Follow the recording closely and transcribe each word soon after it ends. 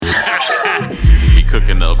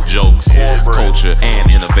jokes, culture,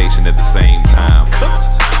 and innovation at the same time.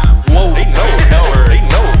 Whoa, they know.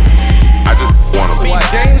 I just wanna Be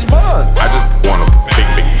James Bond. I just wanna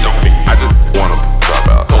I just wanna talk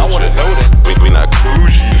about culture. I wanna know that. We not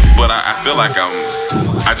bougie, but I feel like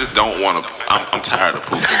I just don't wanna. I'm tired of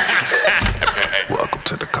pooping. Welcome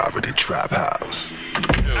to the Comedy Trap House.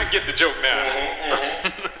 I get the joke now.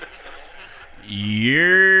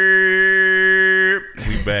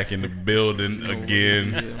 We back in the building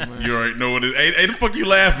again. You already know what it is. Hey, the fuck you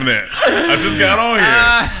laughing at? I just got on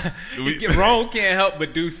here. Rome can't help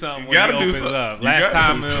but do something when gotta he do opens something. up. You Last gotta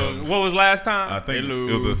time do it was, something. what was last time? I think hello.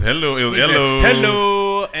 it was hello. It was He said, hello.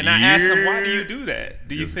 hello. And I asked him, why Yeah. do you do that?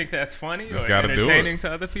 Do you think that's funny or just gotta do entertaining it.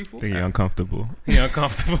 to other people? I think you're uncomfortable. He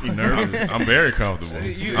uncomfortable. I'm very comfortable.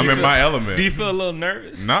 You I'm in feel- my element. Do you feel a little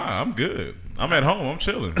nervous? Nah, I'm good. I'm at home. I'm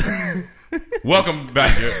chilling. Welcome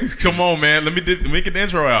back. Come on, man. Let me get the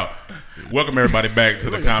intro out. Welcome everybody back to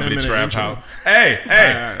the like a Comedy 10-minute Trap intro. House. Hey.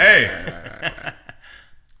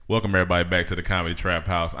 Welcome everybody back to the Comedy Trap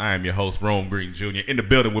House. I am your host, Rome Green Jr. In the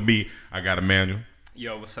building with me, I got Emmanuel.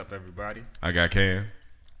 Yo, what's up, everybody? I got Cam.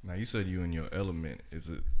 Now you said you in your element. Is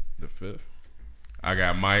it the fifth? I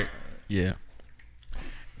got Mike. Yeah.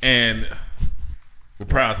 And we're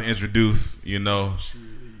proud to introduce,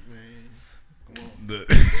 the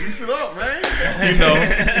Juice it up, man.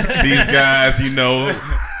 these guys,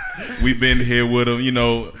 we've been here with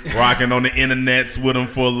them, rocking on the internets with them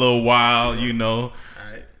for a little while,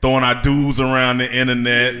 throwing our dudes around the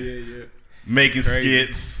internet, making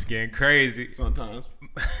skits. It's getting crazy. Sometimes.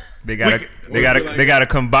 They got a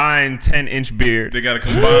combined 10-inch beard. They got a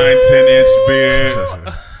combined 10-inch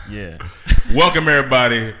beard. Yeah. Welcome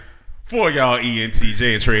everybody. For y'all,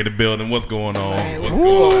 ENTJ and Trey in the building. What's going on? What's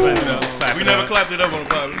going on? We never clapped it up on the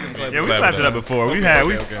pod. Yeah, we clapped it up before. We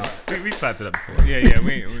clapped it up before. Yeah,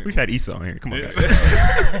 We've had Esau on here. Come on, guys.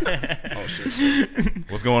 Oh shit.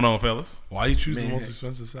 What's going on, fellas? Why you choose the most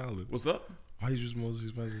expensive salad? What's up? Why you choose the most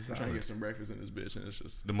expensive salad? Trying to get some breakfast in this bitch, and it's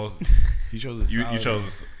just The most He chose a salad. you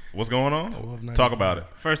chose. What's going on? $12.95. Talk about it.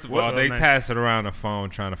 First of What? all, they Nice. pass it around the phone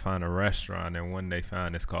trying to find a restaurant, and one they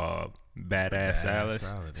found is called Badass Salads.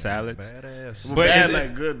 Badass. But bad, is it-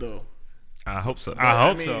 like good though. I hope so. I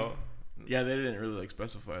hope mean, so. Yeah, they didn't really like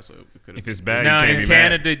specify, so it could. If it's bad, Now you can't in be mad.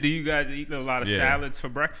 Canada, do you guys eat a lot of Yeah. salads for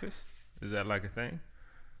breakfast? Is that like a thing?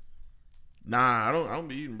 Nah, I don't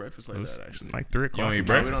be eating breakfast like It's that. Actually, like 3 o'clock. don't eat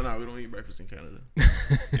No, we breakfast? we don't eat breakfast in Canada.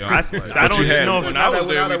 I don't you had- know. When If, I was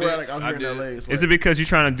there, we we're did. like out I here in did. LA. It's is it because you're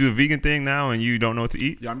trying to do a vegan thing now and you don't know what to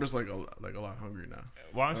eat? Yeah, I'm just like a lot hungry now.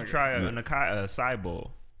 Why don't you try a side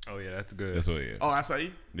bowl? Oh yeah, that's good. That's what it is. Oh, acai.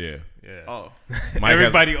 Yeah. Yeah. Oh,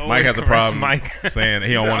 Everybody Mike always has a corrects problem Mike. saying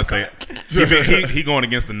he don't want to say. He going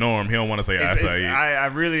against the norm. He don't want to say acai. I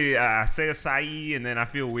really say acai and then I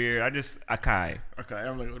feel weird. I just acai. okay.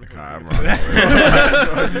 I'm like, what the fuck?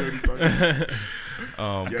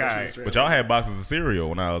 I'm Okay. But y'all had boxes of cereal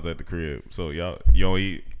when I was at the crib. So you don't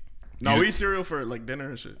eat. No, you we eat cereal for like dinner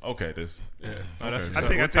and shit. Okay, this. Oh, Okay. that's what's I up.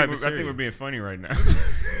 think What type of I think cereal? we're being funny right now.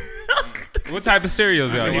 What type of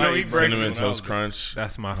cereals y'all You don't eat? eat Cinnamon breakfast. Toast Crunch.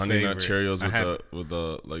 That's my Honey Nut favorite. Cheerios I had- with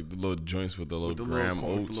the like the little joints with the little With the graham little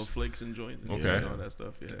corn, the little oats. flakes and joints. And Okay. shit, and all that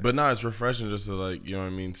stuff. Yeah. But no, it's refreshing just to like you know what I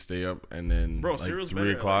mean. Stay up and then Bro, like cereal's 3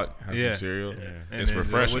 better, o'clock have Yeah. some cereal. And It's then-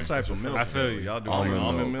 refreshing. What type of milk? I feel you. Y'all do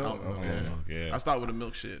Almond milk. milk. Okay. Yeah. I start with the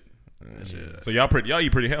milk shit. That shit. So y'all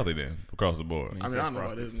eat pretty healthy then across the board. I mean, I don't know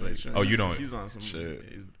about this nigga. Oh, you don't? He's on some Shit.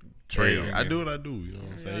 he's- Trade Hey, I do what I do. You know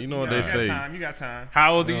what I'm saying? You know what You they got say. time. You got time.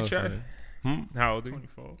 How old are you, You know what Trey? I'm saying? How old are you?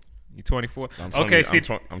 24. You 24. I'm Okay, see,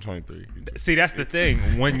 I'm 23. see, that's the thing.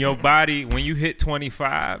 When you hit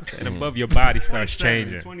 25 and above, your body starts 27,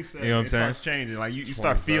 changing. 27, You know what I'm it saying? starts changing. Like you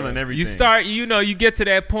start feeling everything. You start, you get to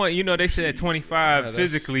that point. They said at 25, that's-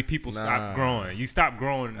 physically, people stop nah. growing. You stop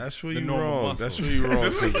growing. That's where the you normal wrong. muscles. That's where you wrong.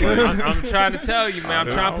 'cause, like, I'm trying to tell you, man.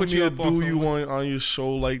 I'm trying to put you up on do some. you want on your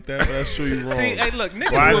show like that? That's where you wrong. See, hey, look,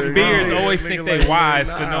 niggas Why is with it beards wrong? always Nigga think like they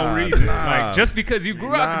wise for nah, no reason. nah. Like just because you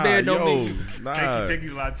grew up in there don't mean you. Take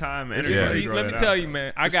you a lot of time and energy. Yeah. to grow Let me that tell out. you,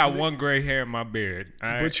 man. I got one gray hair in my beard. All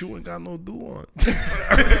right? But you ain't got no do on.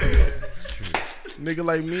 Nigga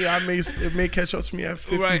like me, it may catch up to me at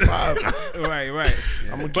 55. Right.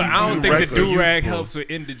 I'ma But keep I don't you think the reckless. do-rag helps with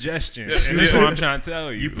indigestion. And that's what I'm trying to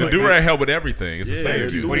tell you. The Like, do-rag help with everything. It's the Yeah, same. dude.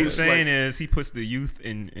 to you. What he's It's saying is he puts the youth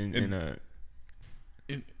in a.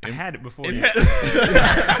 I had it before. But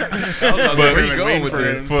Where you going with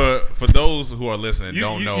this? for those who are listening,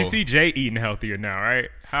 don't know. You see Jay eating healthier now, right?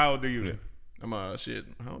 How old are you? I'm shit.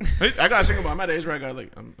 I gotta think about my age where I got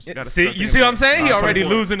like. See, you see what I'm saying? He already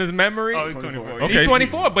 24. losing his memory. Oh, he's 24. Okay, He's so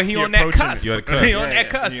 24, but he he on that approaching cusp. it. You at the cusp. He on Yeah, that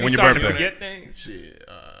cusp. yeah. He When your starting to birthday? forget things. Shit.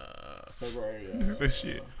 He said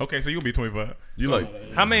shit. Okay, so you'll be 25. You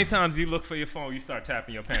like How many times you look for your phone, you start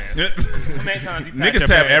tapping your pants? How many times you Niggas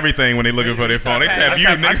tap everything when they looking for their phone. They tap you,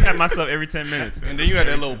 I nigga. tap myself every 10 minutes. And then you had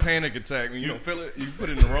that little panic attack when you don't feel it. You put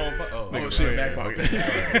it in the wrong. Oh shit, back pocket.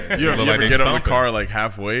 You Look like ever they get out of the stomping. car like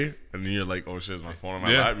halfway and then you're like, oh shit, is my phone on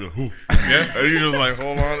my Yeah. lap? You're like, whoo. Yeah. And you're just like,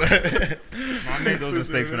 hold on. I made those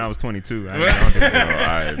mistakes when I was 22. Oh, all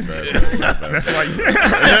right, that's why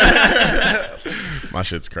my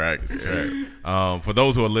shit's cracked. For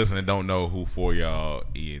those who are listening and don't know who For Y'all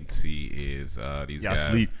ENT is, these Y'all guys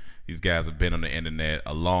sleep. These guys have been on the internet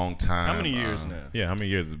a long time. How many years now? Yeah, how many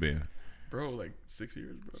years has it been? Bro, like 6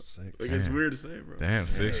 years, bro. Like it's weird to say, bro. Damn,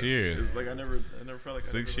 6 years. It's like I never felt like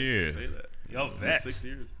 6 I years. say that. Yo, It's vets. 6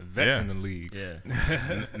 years. Vets Yeah. in the league. Yeah.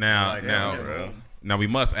 Now we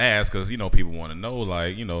must ask because people want to know,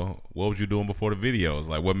 like, what was you doing before the videos?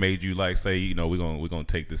 Like, what made you like say, we're gonna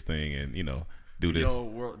take this thing and do this?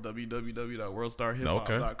 Yo,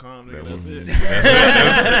 www.worldstarhiphop.com. Nigga, that's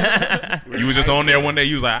it. You was just on there one day.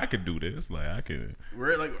 You was like, I could do this. Like, I could.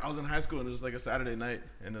 We're like, I was in high school and it was like a Saturday night,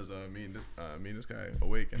 and it was me and this guy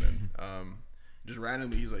awake, and then just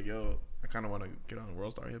randomly he's like, "Yo, I kind of want to get on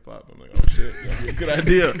World Star Hip Hop." I'm like, "Oh shit, yeah, good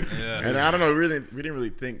idea." Yeah. And I don't know, we didn't really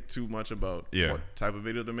think too much about Yeah. what type of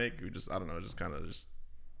video to make. We just, I don't know, it was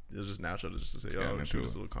just natural to say, got "Oh, into shoot it.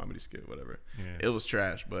 this little comedy skit, whatever." Yeah. It was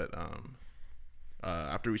trash, but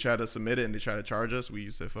after we tried to submit it and they tried to charge us, we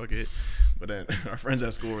said fuck it. But then our friends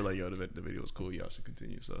at school were like, "Yo, the video was cool. Y'all should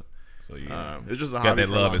continue." So you it's just a got hobby that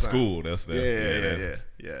for a love long at time. school. That's Yeah.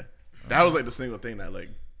 That was like the single thing that like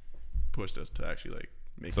pushed us to actually like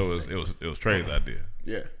make. So it it was Trey's idea.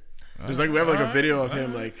 yeah. There's like we have like a video of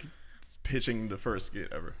him like pitching the first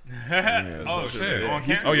skit ever. Oh shit! Yeah. On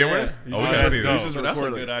camera? Oh yeah, where? He's Oh, we just- gotta see he's that. just So that's a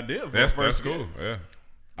record, good like, idea. For That's a first cool. Yeah.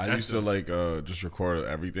 I used to like just record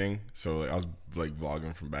everything. So like I was like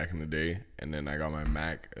vlogging from back in the day, and then I got my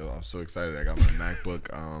Mac. I was so excited. I got my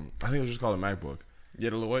MacBook. I think it was just called a MacBook. Yeah,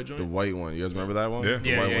 the little white The joint. white one. You guys remember that one? Yeah. The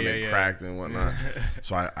Yeah, white yeah, one yeah, that yeah. cracked and whatnot.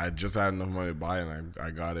 So I just had enough money to buy it, and I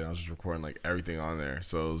got it. I was just recording like everything on there.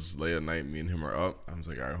 So it was late at night. Me and him are up. I was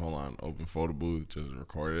like, all right, hold on. Open photo booth. Just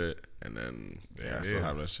recorded it, and then I still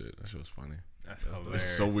have that shit. That shit was funny. That's hilarious. It's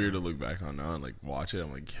so weird to look back on now and like watch it.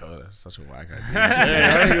 I'm like, yo, that's such a whack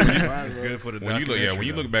idea. It's good for the When you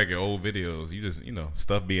documentary, look back at old videos, you just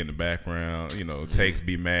stuff be in the background, takes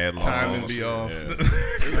be mad long. Timing be off.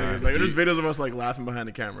 It's like there's videos of us like laughing behind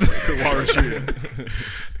the camera like, while we're shooting.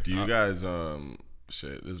 Do you guys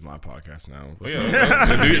shit, this is my podcast now. What's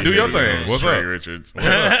Yeah. do your thing. What's Trey up? Richards.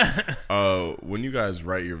 When you guys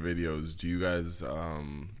write your videos, do you guys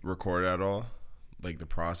record at all? Like the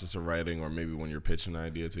process of writing, or maybe when you're pitching an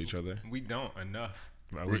idea to each other? We don't enough.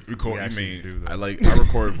 Record. You mean? I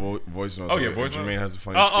record voice notes. Oh, yeah, voice Jermaine notes. has a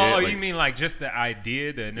funny Oh, skit. you mean like just the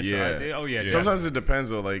idea, the initial Yeah. idea? Oh yeah. Sometimes it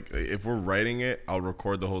depends though. Like if we're writing it, I'll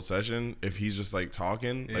record the whole session. If he's just like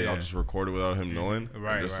talking, like Yeah. I'll just record it without him knowing.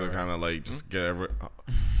 Right, Just right, to kind of like just get every.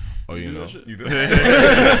 Oh, you know. You do-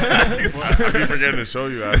 I be forgetting to show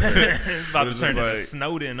you after. it's about to It's turn just into like-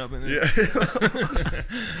 Snowden up in there. Yeah.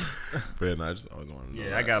 But I just always want to know.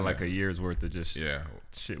 Yeah, I got like a year's worth of just Yeah.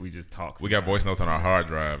 shit we just talked. We got voice notes on our hard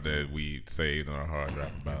drive that we saved on our hard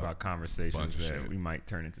drive about about conversations bunch of that shit. we might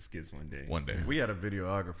turn into skits one day. one day. If we had a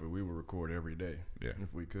videographer, we would record every day. Yeah.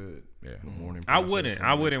 If we could. Yeah. The morning I process, wouldn't. something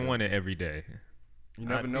I like wouldn't that. want it every day. You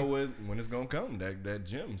never know when it's gonna come. That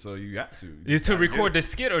gym. So you got to. Yeah, to record the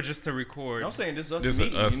skit or just to record? I'm saying this is us Just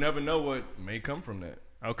meeting. us. You never know what may come from that.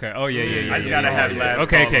 Okay. Oh yeah, yeah, yeah. I just yeah, gotta yeah, have yeah. last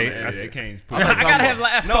Okay, call okay. on it. That's the Kane's I gotta have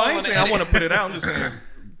last No, call. I ain't on saying it. I want to put it out. I'm just saying,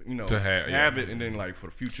 To have- have yeah. it, and then like for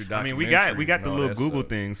the future. I mean, we got the documentaries and all little that Google stuff.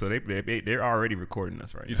 thing, so they're already recording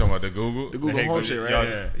us right You now. talking about the Google? The Google Hey, Home Google- shit, right?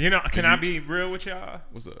 Yeah. You know, can I be real with y'all?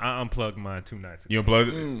 What's up? I unplugged mine 2 nights ago. You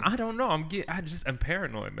unplugged it? I don't know. I'm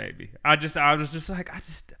paranoid. Maybe. I was just like,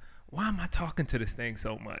 why am I talking to this thing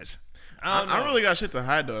so much? I don't really got shit to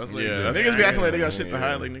hide though. It's like, Yeah, niggas be acting like they got shit to yeah.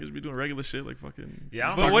 hide. Like niggas be doing regular shit, like fucking. Yeah,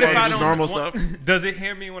 just but talk what if about I just don't normal what- stuff? Does it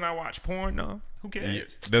hear me when I watch porn? No. Who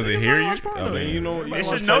cares? Does it hear you? watch porn, I though. mean, You know, They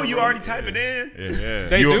should know you already type it in. Yeah.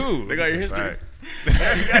 They You- do. They got your history.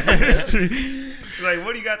 You got your history. Like,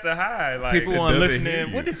 what do you got to hide? Like, People want to doesn't listen hear in.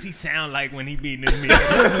 you. What does he sound like when he beating his meat?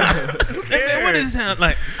 What does he sound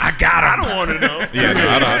like? I got him. I don't want to know. Yeah,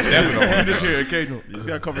 no, I definitely don't want to Just know. hear occasional. You just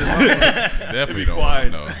gotta cover your mouth. Definitely don't want to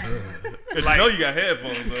know. Cause you know you got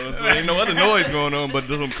headphones, so there ain't no other noise going on, but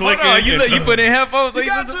there's some Hold clicking. on, you and put in headphones. So you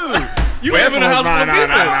got listen- to. You live in a house full of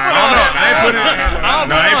people.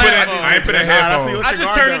 I ain't put in headphones. I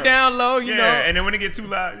just turn it down low, you know. and then when it get too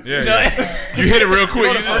loud, Yeah, yeah. You hit it real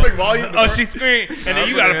quick. Perfect volume. Oh, she screamed, and then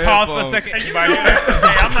you gotta pause for a second. Hey,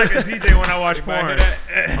 I'm like a DJ when I watch porn.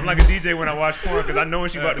 I'm like a DJ when I watch porn because I know when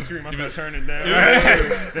she about to scream, I start turning it down.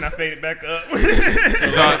 Then I fade it back up.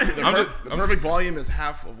 The perfect volume is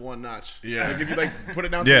half of one notch. Yeah. Like if you like put it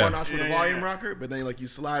down to one notch with a volume rocker, but then like you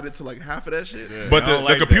slide it to like half of that shit. Yeah. But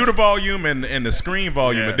the computer volume and the screen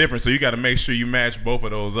volume are different, so you got to make sure you match both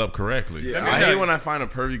of those up correctly. Yeah, I hate when I find a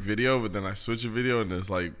perfect video, but then I switch a video and it's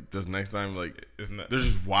like this next time, like they're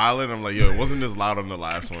just wilding. I'm like, yo, it wasn't this loud on the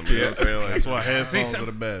last one. You know what I'm saying? Like, That's why headphones are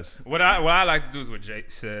the best. What I like to do is what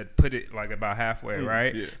Jake said, put it like about halfway,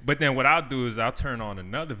 right? Yeah. But then what I'll do is I'll turn on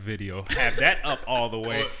another video, have that up all the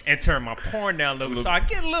way, and turn my porn down a little bit, so I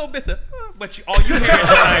get a little bit of, but all you hear is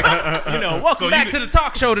like, welcome back to the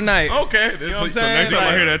talk show tonight. Okay, you know what I'm saying? So next time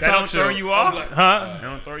I hear that talk show, throw you off? Huh? They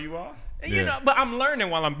don't throw you off? You know, but I'm learning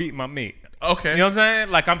while I'm beating my meat. Okay. You know what I'm saying?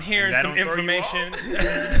 Like I'm hearing some information.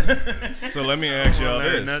 So let me ask y'all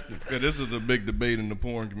this. This is a big debate in the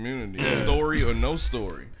porn community. Story or no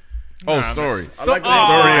story? Oh, story. I like the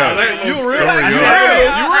story. You real?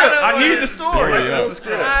 I need the story.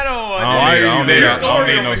 I don't want I don't need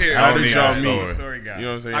no How did y'all meet? Story guy. You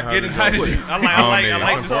know what I'm saying? I get it. How did y'all meet? I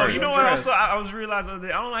like the the story. story. You know what? Also, I was realizing the other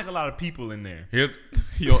day, I don't like a lot of people in there. Here's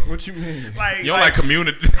What you mean? Like you don't like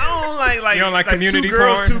community. I don't like You don't like community 2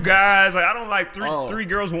 girls, porn? 2 guys. Like I don't like three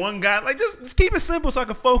girls, 1 guy. Like just keep it simple so I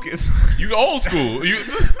can focus. You old school.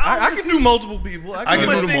 I can do multiple people. I Too can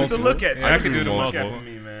much do the things to multiple. look at. I can do the multiple. multiple. For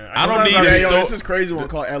me, man. I don't need Yo, a this story. is crazy one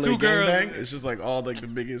called LA 2 girls. Gangbang. It's just like all like the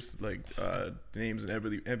biggest like names in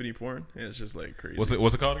ebony porn. And it's just like crazy. What's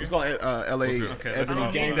it called again? It's called LA Ebony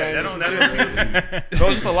Gangbang. That or don't- some that shit. No,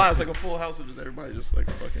 it's just a lot. It's like a full house of just everybody just like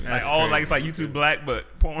fucking. Like all like it's like YouTube Black but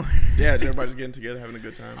porn. Yeah, everybody's getting together having a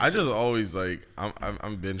good time. I just always like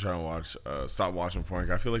I'm been trying to watch stop watching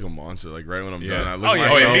porn. I feel like a monster. Like right when I'm done, I look at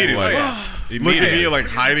myself immediately. like look at me like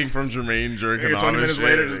hiding from Jermaine jerking Like, 20 on and minutes shit.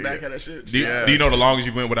 later, just back at that shit. Do you know the longest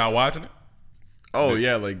you went without watching it? Oh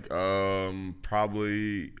yeah, like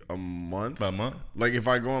probably a month. About a month. Like if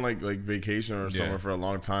I go on like vacation or somewhere for a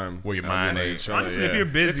long time, Where your I'll be, mind like, is. chilling, Honestly, yeah. if you're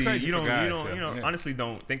busy, crazy you for don't guys, honestly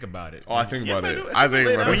don't think about it. Oh, I think about I it. do. I think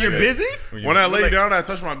about it. When you're busy, When I lay down, I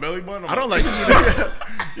touch my belly button. I don't like.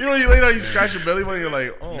 You know, when you lay down, you scratch your belly button. You're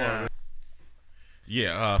like, oh. Nah.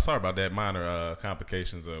 Yeah, sorry about that. Minor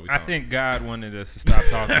complications. I think God wanted us to stop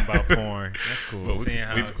talking about porn. That's cool. But Seeing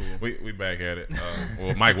how it's cool. we back at it.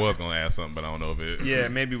 Well, Mike was gonna ask something, but I don't know if it. yeah,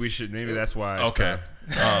 maybe we should. Maybe that's why. I Okay.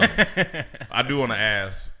 stopped. I do want to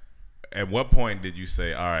ask. At what point did you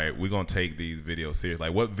say, "All right, we're gonna take these videos serious"?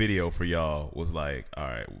 Like, what video for y'all was like, "All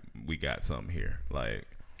right, we got something here"? Like,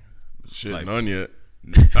 Shit, Like- none yet.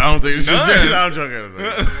 I don't think it's just. None? I'm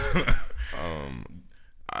joking.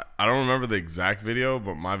 I don't remember the exact video,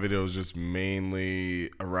 but my video was just mainly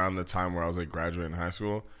around the time where I was like graduating high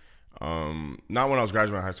school. Not when I was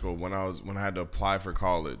graduating high school, when I had to apply for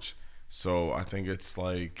college. So I think it's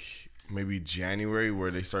like maybe January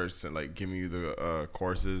where they start like giving you the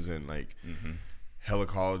courses and like hella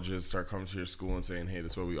colleges start coming to your school and saying, hey,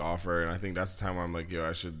 this is what we offer. And I think that's the time where I'm like, yo,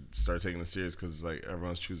 I should start taking this serious because like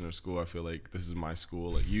everyone's choosing their school. I feel like this is my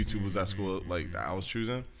school. Like YouTube was that school like that I was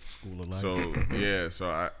choosing. School of life. So yeah,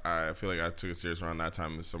 so I feel like I took it serious around that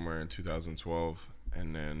time. It was somewhere in 2012,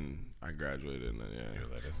 and then I graduated. And then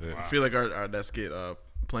that's it. I feel like our that skit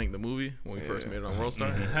playing the movie when we first made it on World Star.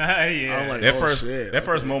 Yeah. I'm like, That oh,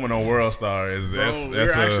 first moment on World Star is Bro,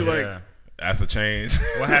 that's we're actually a, like. that's a change.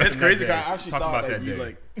 What happened? It's crazy. that day? 'Cause I actually Talk thought about that you day.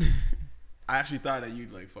 like. I actually thought that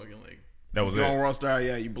you'd like fucking like. That was You're it. on World Star,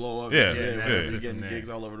 yeah, you blow up. Yeah, and yeah, you're yeah. getting gigs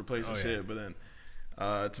all over the place and shit. But then,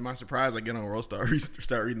 to my surprise, I get on World Star,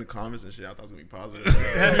 start reading the comments and shit. I thought it was gonna be positive.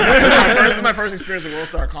 This is my first experience with World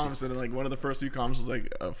Star comments, and like one of the first few comments was like,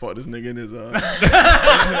 "Fuck this nigga in his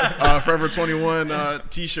Forever 21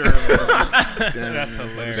 T-shirt." That's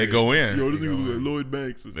hilarious. They go in. Yo, this nigga look like Lloyd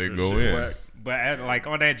Banks. They go in. Whack. But like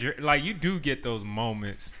on that journey, like you do get those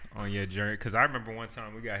moments on your journey. Because I remember one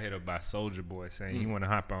time we got hit up by Soulja Boy saying he want to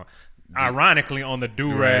hop on. Ironically, on the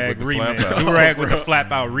Do-Rag with the remix, flap out. Do-Rag with the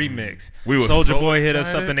Flap Out remix. We were Soulja so Boy hit us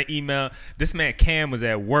up excited. in the email. This man Cam was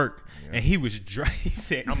at work and he was he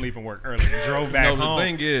said, "I'm leaving work early." And drove back No, home. the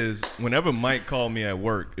thing is, whenever Mike called me at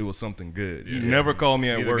work, it was something good. He never called me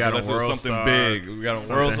at Either work got on unless it was World something Star, big. We got on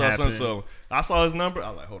something World Star, happened. so I saw his number. I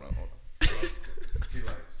was like, hold on. He's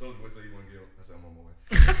like, Soulja Boy said you want to get him. I said, I'm on my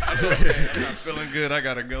way. I'm not feeling good. I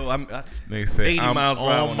gotta go. They say 80 I'm miles per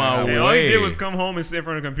hour on now. my Hey, way. all he did was come home and sit in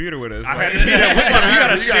front of the computer with us. I Like, had to, we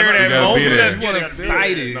gotta share that gotta be moment. there. Let's get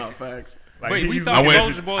excited. No facts. Like, Wait, we he's- thought I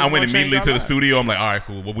Soulja Boy was went gonna immediately change to our the lives. studio. I'm like, all right,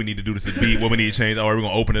 cool. What we need to do to this beat? What we need to change? All right, we're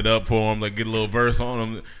gonna open it up for him, like get a little verse on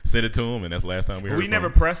him, send it to him, and that's the last time we heard. we from never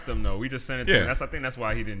him. pressed him though. We just sent it to Yeah. him. I think that's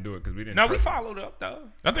why he didn't do it because we didn't. No, we press him. followed up though.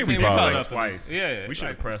 I think we mean, followed up twice. Yeah, We should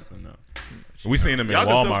have like- pressed him though. We seen him in Y'all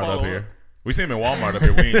can still Walmart follow up here. up. We seen him in Walmart up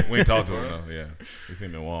here. We ain't talked to him though. Yeah, we seen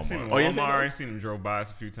him in Walmart. Seen him in Oh, you seen Walmart. him? Seen him drove by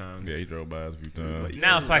us a few times. Yeah, he drove by us a few times.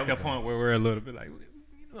 Now it's like the point where we're a little bit like.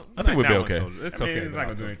 I think we'll be okay. It's I mean, okay. he's not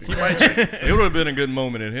gonna do anything. It would have been a good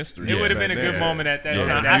moment in history. It would have back been a then. good moment at that Yeah.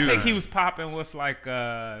 time. Yeah. I think he was popping with like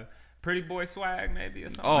Pretty Boy Swag maybe or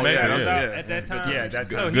something. Oh, like yeah, that that's- yeah. at that time. Yeah,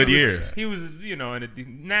 that's so good he was- years. He was,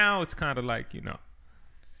 now it's kind of like A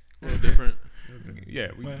little different. yeah,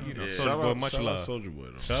 we, Well, Soulja Boy, much love. Soulja Boy.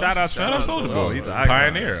 Though. Shout out Soulja Boy. Oh, he's an icon.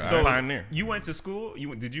 Pioneer. So Pioneer. you went to school.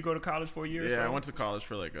 Did you go to college for a year? or Yeah, so? I went to college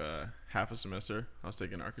for like half a semester. I was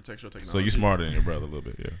taking architectural technology. So you smarter than your brother a little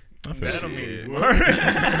bit, yeah. I feel That it. don't mean he's smart. He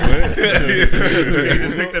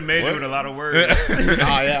just picked a major with a lot of words.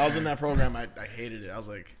 Oh yeah, I was in that program. I hated it. I was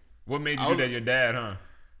like, What made I you was- do that? Your dad, huh?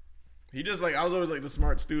 he just like I was always like the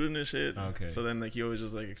smart student and shit. Okay. So then like he always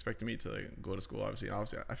just like expected me to like go to school. Obviously,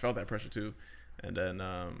 I felt that pressure too. And then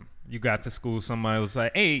You got to school, somebody was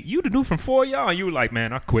like, "Hey, you the dude from 4 y'all?" And you were like,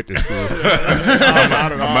 "Man, I quit this school." I'm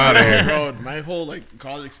out outta here. bro. My whole like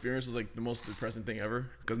college experience was like the most depressing thing ever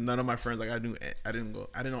because none of my friends like I didn't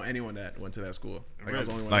know anyone that went to that school. Like I was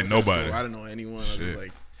the only one. Like that went to that nobody. school. I didn't know anyone. I was just Shit.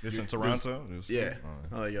 like. This in Toronto? Yeah,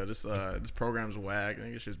 I'm like yo, this program's whack. I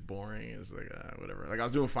think it's just boring. It's like whatever. Like I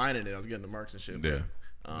was doing fine in it. I was getting the marks and shit. Yeah.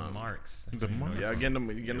 But, Marks. The marks. yeah, getting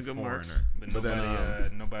the good marks. But then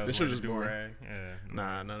nobody this was was just do boring. rag. Yeah,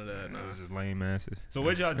 Nah, none of that. it Nah. was just lame asses. So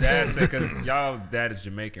what y'all dad say? Because y'all dad is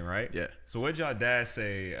Jamaican, right? Yeah. So what y'all dad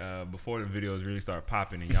say before the videos really started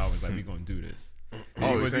popping and y'all was like, we gonna do this?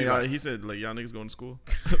 Oh, was saying he y'all, like- he said like y'all niggas going to school.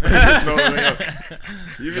 No,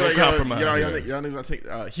 you be No like compromise. y'all niggas not take.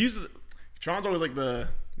 He's Tron's always like the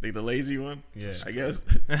lazy one. Yeah. I guess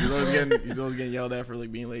he's always getting yelled at for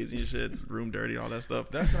like being lazy and shit, room dirty, all that stuff.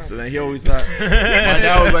 So then he always thought my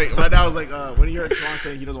dad was like when he heard Tron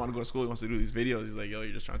saying he doesn't want to go to school, he wants to do these videos. He's like, yo,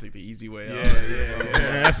 you're just trying to take the easy way out.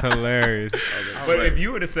 Yeah, that's hilarious. But if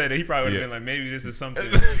you would have said it, he probably would have Yeah. been like, maybe this is something.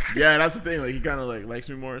 Yeah, that's the thing. Like he kind of like likes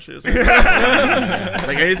me more and shit. So,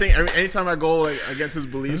 like anytime I go like against his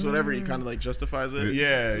beliefs, whatever, he kind of like justifies it.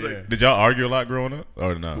 Yeah, He's like, yeah. Did y'all argue a lot growing up?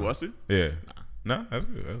 Or no? Who, us two? Yeah. No, that's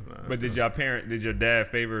good. That's But did your dad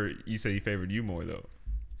favor? You said he favored you more though.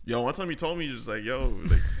 Yo, one time he told me, just like, yo,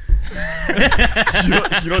 like,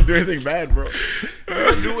 you don't do anything bad, bro.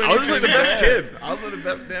 I was just like the best kid. I was like the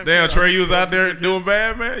best damn Damn, kid. Trey, you was out there doing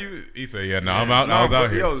bad, man. He said, "Yeah, no, I'm out. I was out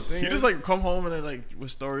here." Yo, the thing He is, just like come home and then like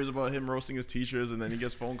with stories about him roasting his teachers, and then he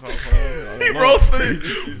gets phone calls home. He roasted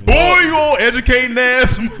it. Boy, you old educating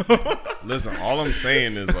ass. Listen, all I'm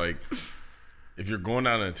saying is like, if you're going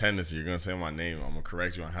down in attendance and you're gonna say my name, I'm gonna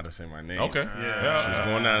correct you on how to say my name. Okay. She was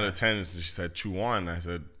going down in attendance and she said Chuan. I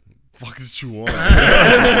said, "Fuck is Chuan?"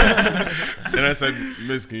 Then I said,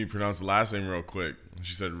 "Miss, can you pronounce the last name real quick?" And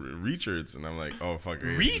she said Richards, and I'm like, "Oh fuck,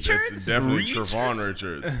 it's definitely Trevon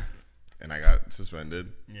Richards." And I got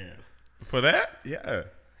suspended. Yeah. For that? Yeah,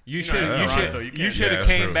 You it's should Toronto, you you can't- should Yeah, have that's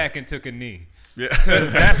came true. back and took a knee. yeah.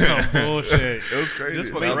 Cause that's some bullshit. It was crazy.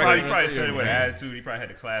 Just for He the probably, record, said it with attitude. He probably had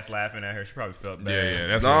the class laughing at her. She probably felt bad. Yeah, yeah.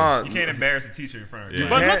 That's Nah, You can't embarrass the teacher in front of her. Yeah.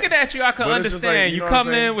 But Yeah. looking at you, I could But it's just understand. like, you you know what I'm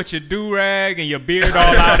come saying? in with your do rag and your beard all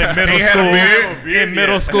out in middle He had a school. beard? In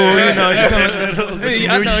middle school, you know, you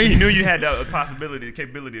come. You knew you had the possibility, the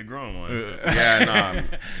capability of growing one. yeah, nah.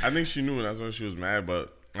 I think she knew, and that's when she was mad.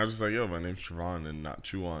 But I was just like, "Yo, my name's Trevon and not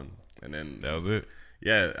Chuan." And then that was it.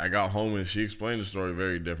 yeah, I got home and she explained the story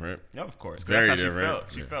very different. Yeah, of course. 'Cause Very that's how different.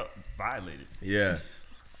 she felt. She felt violated. Yeah.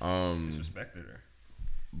 Disrespected her.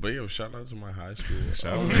 But yo, shout out to my high school.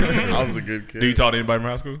 I was a good kid. Do you talk to anybody from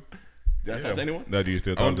high school? Did I talk to anyone? No, do you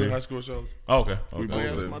still I talk went to to them? high school shows. Oh, okay. We Okay. both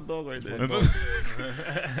That's did. my dog right there.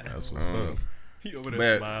 That's what's up. he over Man.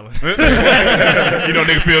 there smiling. You know,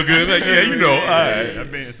 nigga feel good. Like, yeah, you know. All right.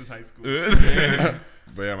 I've been here since high school.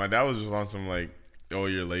 But yeah, my dad was just on some like, "Oh,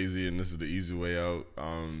 you're lazy and this is the easy way out."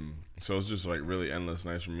 So it's just like really endless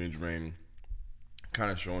nights for me and Jermaine,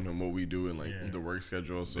 kind of showing him what we do and like the work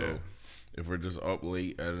schedule. So Yeah. if we're just up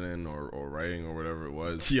late editing or writing or whatever it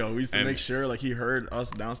was, Yo, we used to And- make sure like he heard us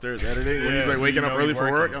downstairs editing when he's Yeah, like so waking you up know early he's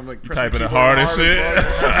for work. working. I'm like Typing pressing it keyboard hard as as shit.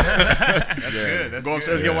 fuck. That's good. That's Go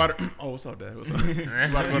upstairs, good. get water. Oh, what's up, Dad? What's up? You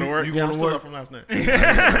about to go to work? You Yeah, going I'm to still work? up from last night.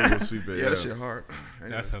 we'll sweep it. Yeah, that shit hard.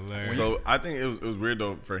 That's hilarious. So I think it was weird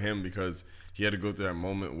though for him because he had to go through that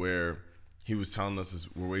moment where he was telling us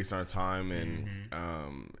we're wasting our time and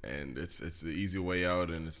it's the easy way out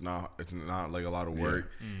and it's not like a lot of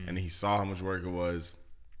work and he saw how much work it was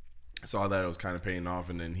saw that it was kind of paying off,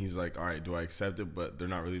 and then he's like, all right, do I accept it? But they're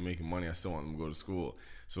not really making money. I still want them to go to school.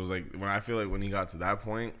 So it was like, when he got to that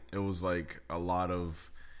point, it was like a lot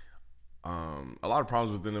of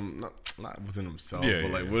problems within him, not within himself,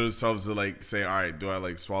 but like with himself to like say, all right, do I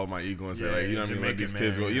like swallow my ego and say like, you know what I mean, let these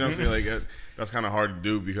kids go, you know what I'm saying? Like that's kind of hard to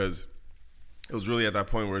do, because it was really at that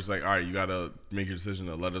point where it's like, all right, you got to make your decision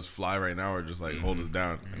to let us fly right now or just like hold us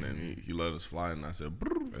down. And then he let us fly, and I said,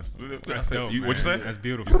 That's dope, what you say? That's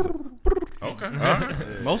beautiful. Okay.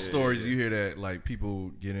 Most stories you hear that like people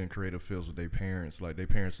get in creative fields with their parents. Like their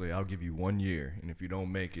parents say, "I'll give you 1 year, and if you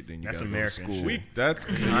don't make it, then you got to go to American school." shit. that's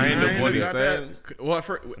kind of what he said. Well,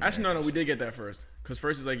 actually, no, we did get that first. Because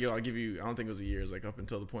first he's like, yo, I'll give you, I don't think it was a year. It was like up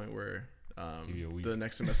until the point where the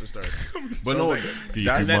next semester starts. But So no, it's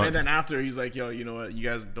that's and then after he's like, yo, you know what? You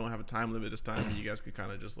guys don't have a time limit this time. And you guys could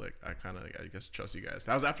kind of just like, I guess trust you guys.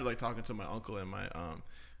 That was after like talking to my uncle and my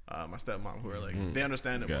my stepmom, who are like, they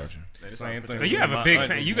understand it more. Same thing. So you have a big My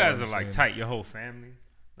fan. You guys are uncles like and- tight, your whole family.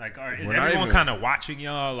 Like, is We're not everyone even- kind of watching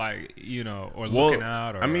y'all, like, you know, or looking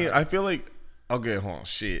out? Or I mean, I feel like, okay, hold on,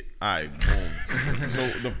 shit. All right, boom. So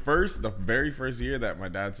the very first year that my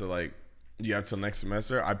dad said like, you have till next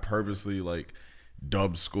semester, I purposely like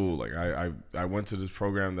dubbed school. Like I went to this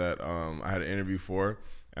program that I had an interview for,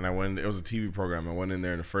 and it was a TV program. I went in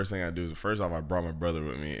there, and the first thing I do is, first off, I brought my brother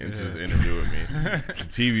with me into this interview with me. It's a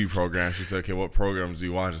TV program. She said, okay, what programs do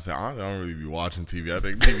you watch? I said, I don't really be watching TV. I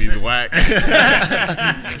think TV's whack.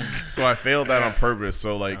 So I failed that on purpose.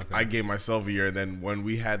 So like I gave myself a year, and then when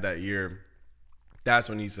we had that year, that's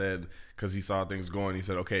when he said, because he saw things going, he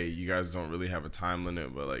said, okay, you guys don't really have a time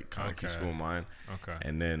limit, but like kind of keep school in mind. Okay.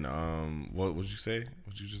 And then what would you say?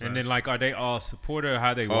 What you just And ask? then, like, are they all supportive?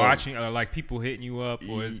 How they watching? Or like people hitting you up?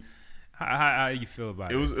 Or is how you feel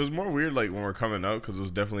about it? It was more weird like when we're coming up, because it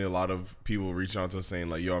was definitely a lot of people reaching out to us saying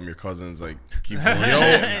like, yo, I'm your cousins, like keep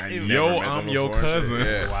going. I'm your cousin.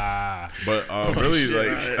 Yeah. Wow. But really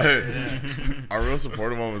like our real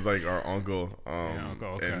supportive one was like our uncle. uncle,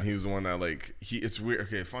 okay. And he was the one that like it's weird.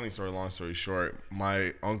 Okay, funny story, long story short.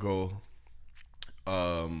 My uncle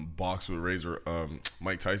boxed with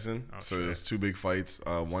Mike Tyson. So there's 2 big fights.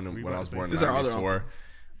 One when I was born in This is our other 94.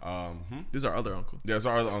 This is our other uncle. Yeah, it's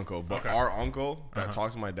our other uncle. But our uncle that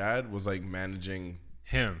talks to my dad was like managing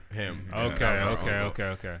Him. Yeah, Okay. that was our uncle.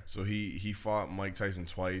 Okay. So he fought Mike Tyson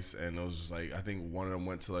twice, and it was just like, I think one of them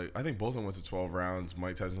went to like, I think both of them went to 12 rounds.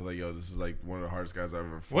 Mike Tyson was like, yo, this is like one of the hardest guys I've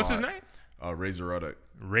ever fought. What's his name? Razor Ruddock.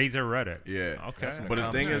 Razor Ruddock. Yeah. Okay. But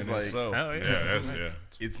the thing is like, Hell yeah.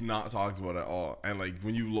 it's not talked about at all. And like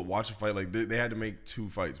when you watch a fight, like they had to make 2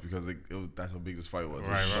 fights because that's how big this fight was.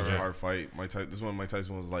 It was such a hard fight. This one, Mike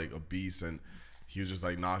Tyson was like a beast, and he was just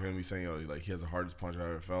like knocking me, saying, "Yo, like he has the hardest punch I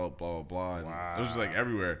ever felt." Blah blah blah. And it was just like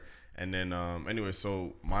everywhere. And then anyway,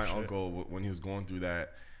 so my uncle, when he was going through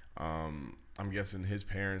that, I'm guessing his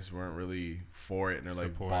parents weren't really for it, and they're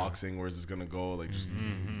like, boxing, where's this gonna go? Like just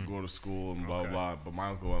go to school and blah blah. But my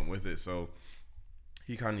uncle went with it, so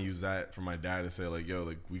he kind of used that for my dad to say like, yo,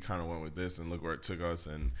 like we kind of went with this, and look where it took us,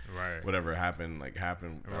 and whatever happened.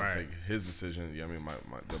 That's like his decision. Yeah, I mean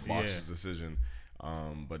the boxer's decision.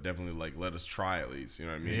 But definitely like let us try at least. You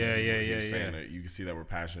know what I mean? He was saying that you can see that we're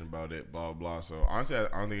passionate about it. Blah blah. So honestly, I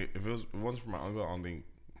don't think if it wasn't for my uncle, I don't think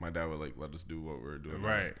my dad would like let us do what we're doing.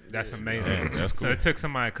 Right. That's amazing. That's cool. So it took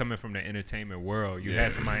somebody coming from the entertainment world. You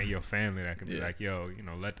had somebody in your family that could be like, yo, you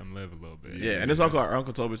know, let them live a little bit. Yeah, and this uncle, our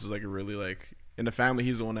Uncle Tobis, is like a really like in the family.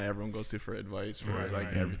 He's the one that everyone goes to for advice for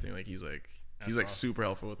everything. Like he's like awesome. Super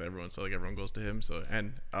helpful with everyone. So like everyone goes to him. So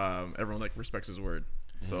and everyone like respects his word.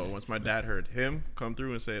 So once my dad heard him come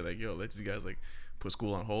through and say like, yo, let these guys like put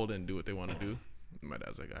school on hold and do what they want to do, my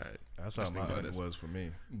dad's like, all right. That's how my it was for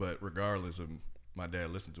me. But regardless of my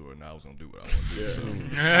dad listened to it, and I was gonna do what I want to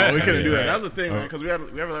do. Yeah. We couldn't do that. That was the thing, man, because we have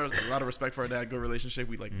a lot of respect for our dad. Good relationship.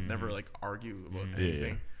 We like never like argue about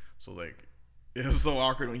anything. So like it was so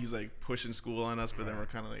awkward when he's like pushing school on us, but then we're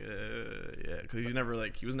kind of like because he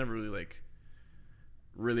was never really like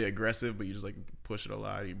really aggressive, but you just like push it a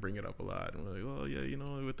lot. You bring it up a lot, and we're like, oh yeah, you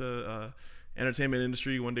know, with the entertainment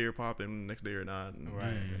industry, one day you're popping, next day you're not,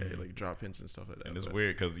 and like drop hints and stuff like that. And it's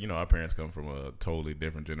weird because you know our parents come from a totally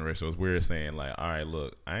different generation, so it's weird saying like, all right,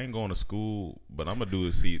 look, I ain't going to school, but I'm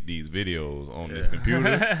gonna see these videos on this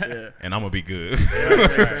computer, and I'm gonna be good.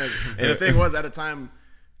 That makes sense. And the thing was, at the time,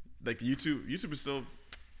 like YouTube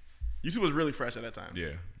was really fresh at that time.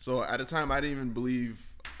 Yeah. So at the time, I didn't even believe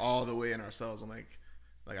all the way in ourselves. I'm like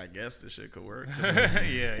I guess this shit could work.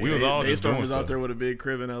 We was all just Daystorm doing was stuff. out there with a big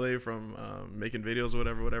crib in LA from making videos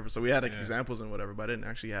or whatever. So we had like examples and whatever, but I didn't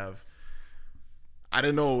actually have. I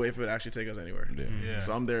didn't know if it would actually take us anywhere. Yeah.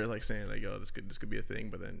 So I'm there like saying like, yo, this could be a thing.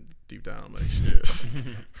 But then deep down, I'm like, shit,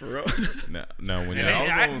 for real. Now when And y'all,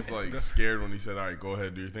 I was almost like scared when he said, "All right, go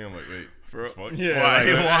ahead, do your thing." I'm like, wait, For real? fuck? Yeah,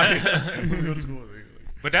 Why? Go to school.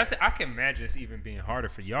 But I can imagine it's even being harder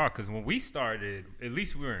for y'all because when we started, at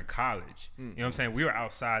least we were in college. You know what I'm saying? We were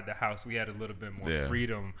outside the house. We had a little bit more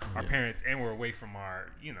freedom. Our parents, and we're away from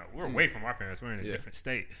we're away from our parents. We're in a different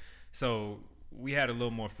state. So we had a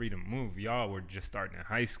little more freedom to move. Y'all were just starting in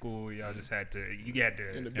high school. Y'all just had to,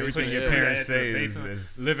 Everything your parents say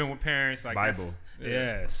is living with parents. Like Bible.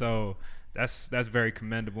 Yeah. So that's very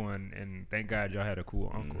commendable. And thank God y'all had a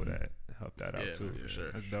cool uncle that helped that out too. For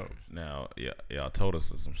sure. That's dope. Now, y'all told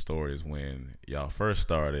us some stories when y'all first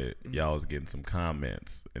started. Y'all was getting some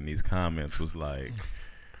comments, and these comments was like,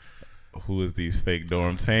 "Who is these fake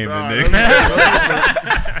dormtainment niggas?"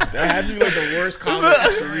 That had to be like the worst comment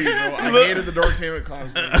to read, bro. I hated the dormtainment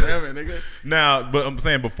comments. Like, damn it, nigga. Now, but I'm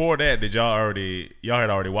saying before that, did y'all had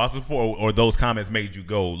already watched it before, or those comments made you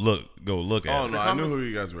go look at? Oh it? no, I knew who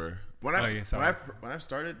you guys were. When I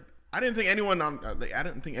started, I didn't think anyone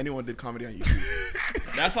did comedy on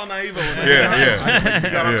YouTube. That's how naive I was.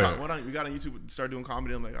 Like, we got on YouTube and started doing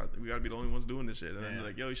comedy. I'm like, we gotta be the only ones doing this shit. And then they're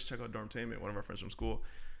like, yo, you should check out Dormtainment, one of our friends from school.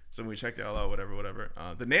 So we checked it all out, whatever.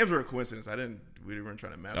 The names were a coincidence. We weren't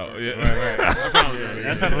trying to match. Oh, Right.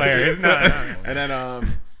 That's hilarious. No. And then,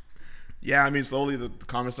 I mean, slowly the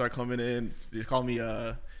comments start coming in. They call me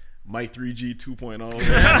Mike 3G 2.0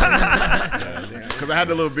 because I had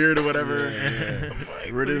the little beard or whatever.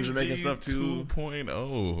 We're doing Jamaican stuff too.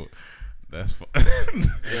 2.0. That's fun.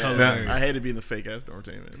 I hated being the fake ass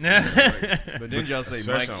Dormtainment. But then y'all say Mike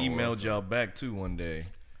Especially on emailed World y'all back too one day.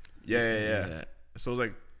 Yeah. So it was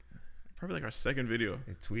like probably like our second video.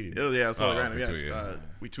 They tweeted. It was totally random. yeah.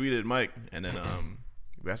 We tweeted Mike, and then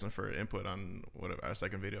we asked him for input on whatever our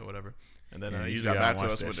second video, or whatever. And then he usually got I back to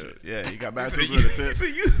watch us that with shit. he got back to us with the tips.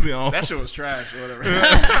 Usually on. That shit was trash or whatever. He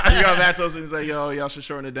got back to us and he's like, yo, y'all should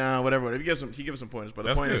shorten it down, whatever. He gave us some pointers, but the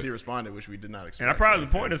That's point is good. he responded, which we did not expect. And the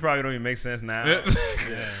point is probably don't even make sense now.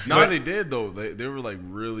 No, they did though. They were like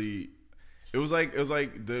really. It was like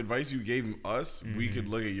the advice you gave us. We could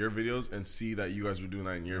look at your videos and see that you guys were doing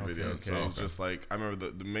that in your videos. So it was just like I remember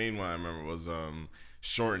the main one I remember was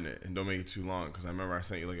shorten it and don't make it too long because I remember I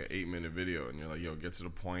sent you like an 8-minute video and you're like, yo, get to the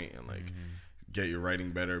point and like get your writing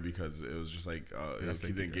better because it was just like it'll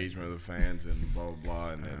keep the engagement of the fans and blah blah blah.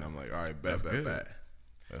 And then I'm like, all right, bet.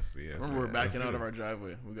 I remember we're backing out of our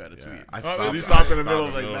driveway. We got a tweet. I We stopped in the middle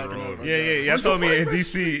of like backing out of our Yeah, driveway. y'all told me in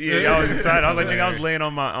DC. Yeah, y'all was excited. I was like, nigga, I was laying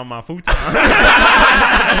on my futon.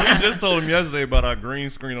 We just told him yesterday about our green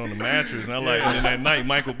screen on the mattress, and and then at night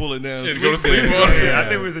Michael pull it down. Just go to sleep. Yeah, I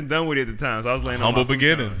think we wasn't done with it at the time, so I was laying Humble on my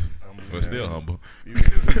beginnings. But still humble. futon.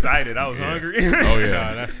 I was excited. I was hungry. Oh yeah,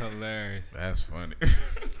 God, that's hilarious. that's funny.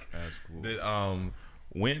 That's cool. Did,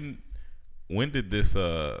 when did this?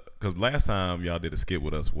 Because last time y'all did a skit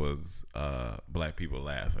with us was Black People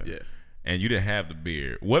Laughing. Yeah. And you didn't have the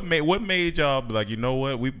beard. What made y'all be like, you know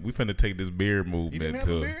what? We finna take this beard movement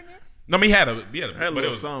to. No, I mean, he had a I had a but little it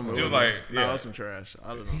was, something. it was like no, it was some trash. I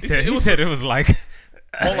don't know. He said it was like.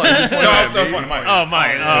 Hold on, that was one of mine. Oh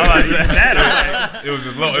my! It was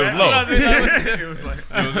just low. It was low. It was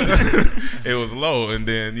like It was low, and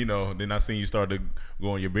then then I seen you start to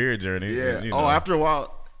go on your beard journey. Yeah. and, After a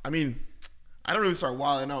while, I mean, I don't really start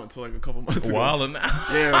wilding out until like a couple months ago. wilding out.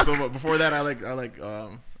 Yeah. So but before that, I like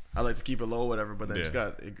to keep it low, whatever. But then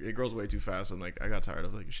it grows way too fast, and like I got tired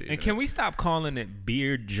of like shaving. And can we stop calling it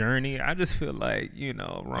beard journey? I just feel like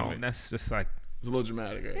wrong. That's just like. It's a little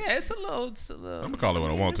dramatic, right? Yeah, it's a little. I'm gonna call it what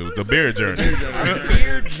I want to. It's the beard journey.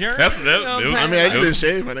 Beard journey. That's you know what I'm I mean, I just didn't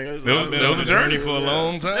shave, my nigga. It was a journey for a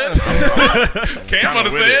long time. Can't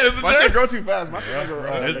understand. It's a My journey. shit grow too fast. My shit go.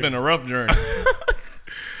 It's been a rough journey.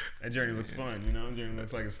 that journey looks fun. Journey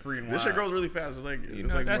looks like it's free and wild. This shit grows really fast.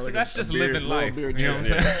 It's like That's just living life. Beard You know what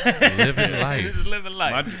journey. I'm saying? Living life. Just living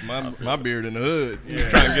life. My beard in the hood.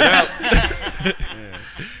 Trying to get out.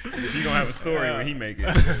 You gonna have a story when he make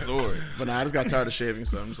it. Story. But nah, I just got tired of shaving,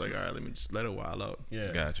 so I'm just like, all right, let me just let it wild out.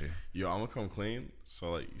 Yeah. Gotcha. Yo, I'm gonna come clean.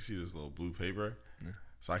 So like, you see this little blue paper.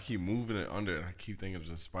 So I keep moving it under, and I keep thinking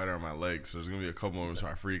there's a spider on my leg. So there's gonna be a couple moments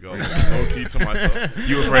where I freak out, low key to myself.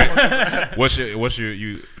 You afraid? What's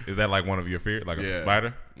your is that like one of your fears? Like a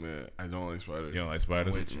spider? Yeah, I don't like spiders. You don't like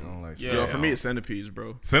spiders? Yo, for me, it's centipedes,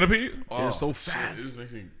 bro. Centipedes? They're so fast. This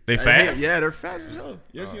makes me. They I fast? hate- yeah, they're fast as hell.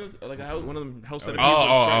 You ever see those, like one of them house centipedes?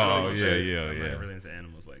 Oh, yeah. I'm not really into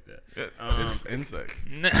animals like that. It's insects.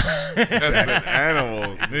 That's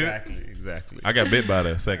Animals. Exactly. I got bit by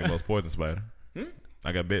the second most poison spider.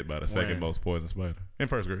 I got bit by the second most poison spider in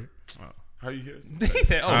first grade. How you here? He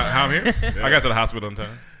said, "Oh, How I'm here? I got to the hospital on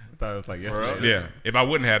time. I thought it was like yesterday. Yeah. If I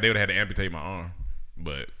wouldn't have, they would have had to amputate my arm.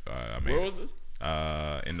 But I mean, Where was this?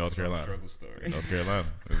 in North Carolina. Struggle story. In North Carolina.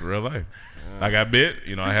 It's real life. I got bit.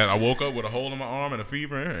 I woke up with a hole in my arm and a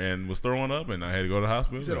fever and was throwing up, and I had to go to the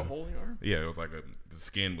hospital. You said a hole in your arm? Yeah, it was like the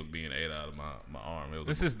skin was being ate out of my arm. It was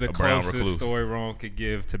this a, is the a brown closest recluse. story Ron could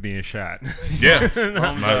give to being shot." Yeah,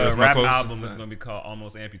 that's my rap closest. album is gonna be called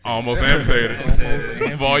Almost Amputated. Almost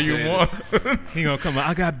amputated. Volume 1. He gonna come out,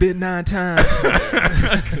 "I got bit 9 times."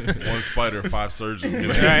 1 spider, 5 surgeons.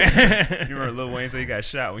 Right. You remember Lil Wayne said he got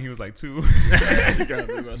shot when he was like 2? You got a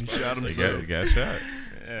big ass shot spider. himself. He got shot.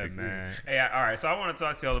 Yeah, man. Hey, all right. So I want to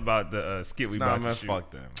talk to y'all about the skit we Nah, about man, to shoot.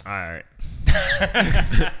 fuck them. All right.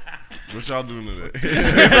 What y'all doing today?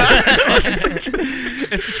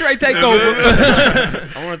 It's the Trey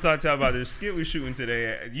takeover. I want to talk to y'all about the skit we shooting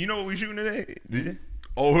today. You know what we shooting today? Did you?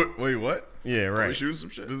 Oh, wait, what? Yeah, Are we right. shooting some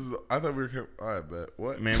shit? I thought we were. All right, bet.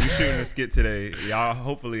 What? Man, we shooting a skit today. Y'all,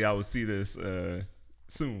 hopefully, y'all will see this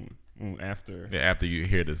soon after. Yeah, after you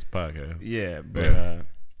hear this podcast. Yeah, but Yeah.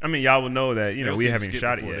 I mean, y'all will know that we see haven't the skit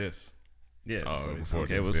shot it before yet. this. Yes. Oh, before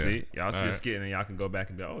Okay, this, we'll yeah. see. Y'all see All a right. skit, and then y'all can go back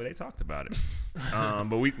and be, oh, they talked about it.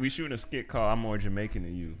 But we shooting a skit called "I'm More Jamaican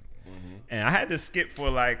Than You," and I had this skit for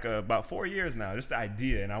like about 4 years now, just the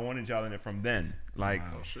idea, and I wanted y'all in it from then, like,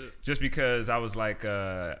 just because I was like,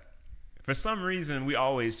 for some reason we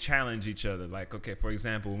always challenge each other. Like, okay, for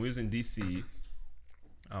example, when we was in DC.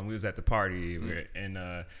 We was at the party, and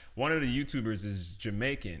one of the YouTubers is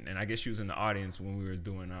Jamaican, and I guess she was in the audience when we were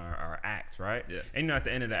doing our act, right? Yeah. And at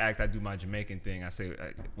the end of the act, I do my Jamaican thing. I say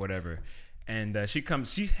whatever, and she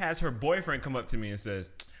has her boyfriend come up to me and says,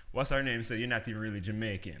 "What's her name?" Said, "You're not even really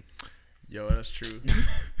Jamaican." Yo, that's true.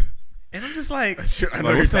 And I'm just like, I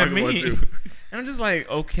know what's that talking about mean? too. and I'm just like,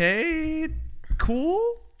 okay,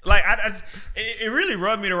 cool. Like, it really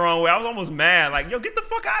rubbed me the wrong way. I was almost mad. Like, yo, get the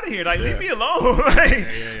fuck out of here. Like, leave me alone. Like,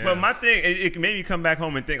 but my thing, it made me come back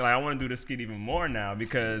home and think, like, I want to do this skit even more now,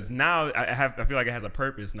 because now I feel like it has a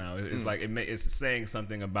purpose now. It's like it's saying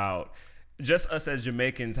something about just us as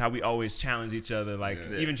Jamaicans, how we always challenge each other. Like,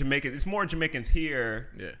 even Jamaicans, it's more Jamaicans here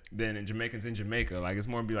than in Jamaicans in Jamaica. Like, it's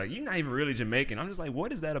more be like, you're not even really Jamaican. I'm just like,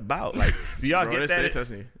 what is that about? Like, do y'all Bro, get they stay that?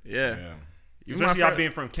 testing. Yeah. Especially y'all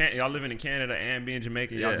being from y'all living in Canada and being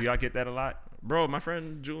Jamaican. Y'all, do y'all get that a lot? Bro, my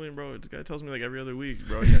friend Julian, bro, this guy tells me like every other week,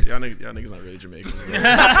 bro. Y'all niggas not really Jamaican. Bro.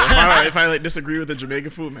 if I like disagree with the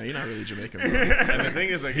Jamaican food, man, you're not really Jamaican, bro. And the thing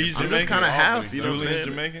is, like, He's I'm Jamaican. just kind of half. You know what I'm Julian's saying?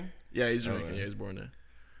 Jamaican. Yeah, he's Jamaican. Yeah, he's born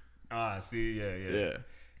there. See, yeah.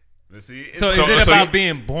 Yeah. See, So is it about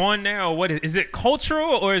being born there, or what is it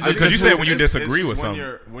cultural, or is it Because you just said when you disagree with when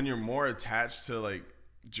something. when you're more attached to like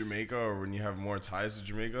Jamaica, or when you have more ties to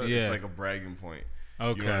Jamaica, Yeah. it's like a bragging point.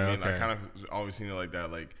 Okay, You know what I mean? okay. I kind of always seen it like that.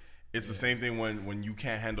 Like, it's the same thing when you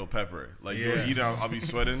can't handle pepper. Like, you'll Yeah. eat, I'll be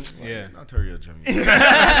sweating. Like, Yeah. I'll tell you a Jamaican.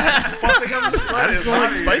 I just don't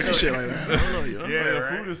like spicy shit like that. I don't know. You know? Yeah, the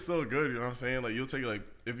food is still good. You know what I'm saying? Like, you'll take like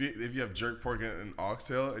if you have jerk pork and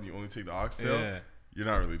oxtail, and you only take the oxtail, Yeah. you're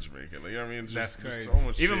not really Jamaican. Like, you know what I mean? It's That's just there's crazy. so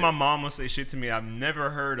much. even shit. my mom will say shit to me I've never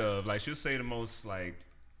heard of. Like, she'll say the most like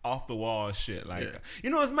off the wall shit. Like,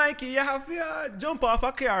 it's Mikey. You have to jump off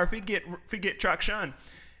a car if you get traction.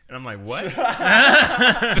 And I'm like, what?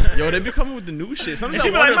 Yo, they be coming with the new shit. Sometimes She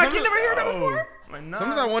I be like, wonder. Mike, you never heard that before? I'm like, nah.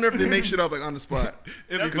 Sometimes I wonder if they make shit up like on the spot.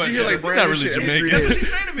 Because you hear like You're brand not new really shit every Jamaican. 3 That's what she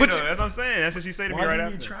days. say to me though. That's what I'm saying. That's what she say to me Why right do you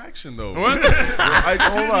need after. traction though? What? Like,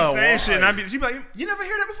 hold She be on. saying shit, and why? she be like, you never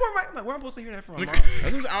hear that before, Mike? I'm like, where am I supposed to hear that from? Mom? That's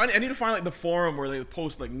what I'm saying. I need to find like the forum where they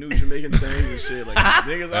post like new Jamaican sayings and shit. Like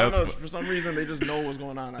niggas, I don't know. For some reason, they just know what's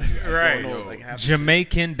going on. I Right. don't know, like, half the shit.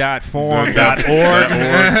 Jamaican.forum.org.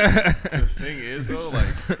 The thing is though,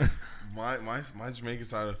 like my Jamaican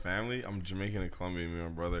side of the family, I'm Jamaican and Colombian, me and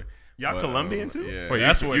my brother. Y'all But, Colombian too? Yeah. Wait,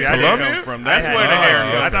 That's you where I the didn't hair come from. That's That's where the hair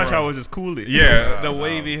come I thought from. y'all was just Cooley. Yeah. The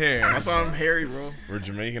wavy hair. That's why I'm hairy, bro. We're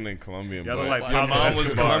Jamaican and Colombian. Y'all but look like Your Pablo mom was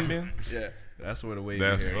Escobar. Colombian. Yeah. That's where the wavy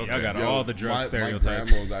That's hair. okay. Y'all got Yo, all the drug my stereotypes.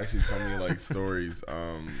 grandma was actually telling me like stories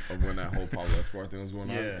of when that whole Pablo Escobar thing was going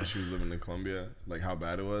on. Yeah. And she was living in Colombia, like how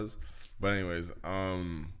bad it was. But anyways,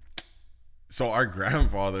 so our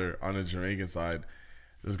grandfather on the Jamaican side,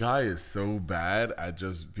 this guy is so bad at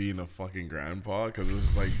just being a fucking grandpa, because it's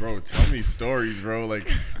just like, bro, tell me stories, bro. Like,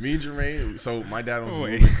 me and Jermaine, so my dad owns a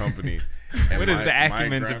moving company, What is the My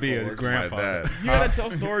acumen to be grandpa a works with my grandfather? dad. You gotta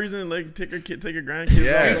tell stories and like take your grandkids.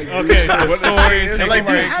 Yeah. out, like, Okay, so stories. and, take like,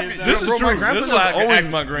 your be grandkids happy. out. This is Bro, true. my My grandpa's grandpa's just always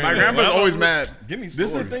my my grandpa's always mad. Give me This is the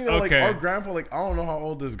stories. thing though, like Okay. our grandpa, like I don't know how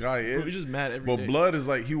old this guy is. He's just mad every But day. blood is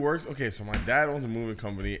like he works. Okay, so my dad owns a moving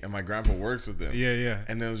company, and my grandpa works with them. Yeah.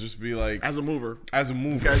 And then it'll just be like As a mover, as a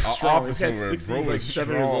mover, this guy's a strong. office This guy's mover, 60, bro, like is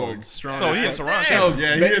 7 years strong. old. Strong. So as he in fuck. Toronto.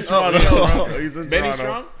 Yeah, he's in Toronto. He's in Benny Toronto.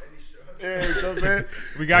 Strong. Yeah, you know what I'm saying?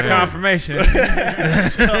 We got confirmation.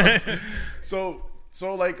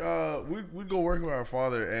 So like we'd go work with our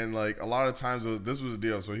father, and like a lot of times this was the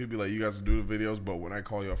deal. So he'd be like, you guys do the videos, but when I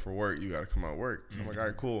call you up for work, you got to come out work. So I'm like, all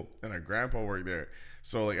right, cool. And our grandpa worked there.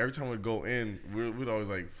 So like every time we'd go in, we'd always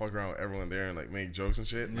like fuck around with everyone there and like make jokes and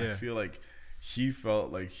shit. And I feel like he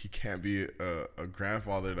felt like he can't be a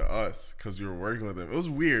grandfather to us because we were working with him. It was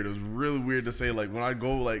weird. It was really weird to say, like when I'd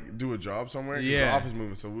go like do a job somewhere, it's an office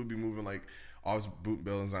movement, so we'd be moving like office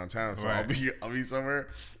buildings downtown. So Right. I'll be somewhere.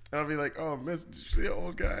 And I'll be like, oh, miss, did you see an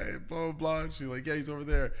old guy? Blah, blah, blah. And she's like, yeah, he's over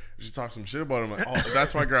there. And she talks some shit about him. I'm like, oh,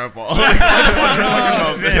 that's my grandpa.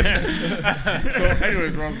 So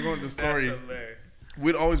anyways, when I was going to the story,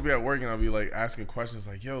 we'd always be at work, and I'll be like asking questions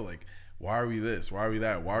like, yo, like, why are we this? Why are we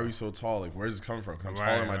that? Why are we so tall? Like, where's this coming from? 'Cause I'm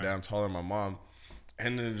taller than my dad, I'm taller than my mom.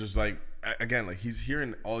 And then just like, again, like he's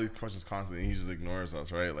hearing all these questions constantly, and he just ignores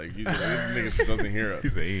us, right? Like, this nigga just doesn't hear us. He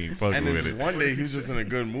said he ain't fucking And then with just it. one day he was just in a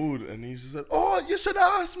good mood, and he just said, "Oh, you should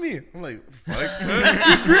ask me." I'm like,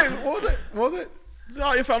 "Fuck, great. What was it?"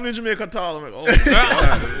 Oh, your family in Jamaica tall. I'm like, oh,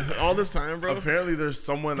 God. All this time, bro. Apparently, there's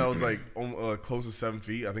someone that was like close to 7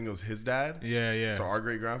 feet. I think it was his dad. Yeah. So our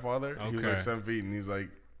great grandfather, he was Okay. like 7 feet, and he's like,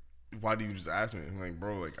 "Why do you just ask me?" I'm like,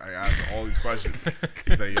 "Bro, like I asked all these questions."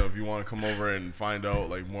 He's like, "Yo, if you want to come over and find out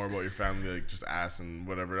like more about your family, like just ask and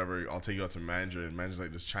whatever. I'll take you out to Mandarin. And Mandarin's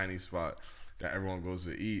like this Chinese spot that everyone goes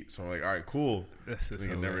to eat." So I'm like, "All right, cool." This is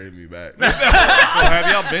Nigga never hit me back. So have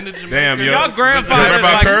y'all been to Jamaica? Damn, yo. Y'all grandfather Your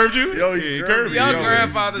grandpa like- curved you? Yo, Yeah, he curved you. Your yo.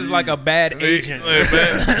 grandfather's like a bad agent.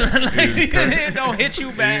 It don't hit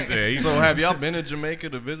you back. Yeah, he- So have y'all been to Jamaica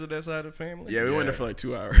to visit that side of the family? Yeah, we went there for like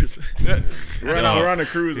 2 hours. we're on a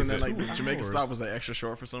cruise, and then like the 2 Jamaica hours. stop was like extra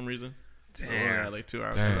short for some reason. So we Damn. had like 2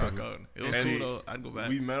 hours Damn. to rock out. It was And cool though. I'd go back.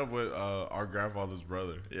 We met up with our grandfather's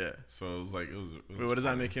brother. Yeah. So it was like it was. Wait, what does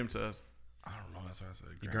that make him to us? I don't know. That's what I said.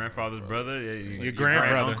 Your grandfather's brother, Your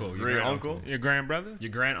grandbrother. uncle, Great uncle. Your grandbrother? your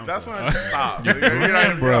grand uncle. That's when I just stopped.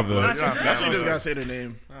 grandbrother. That's when you just gotta say the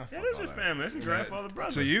name. Yeah, that's your family. That's your grandfather's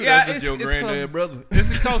brother. So you, Yeah, that's just your it's granddad close. brother. This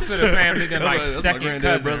is closer to the family than like That's my second granddad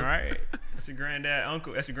cousin, brother. right? That's your granddad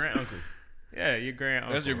uncle. That's your grand uncle. Yeah, your grand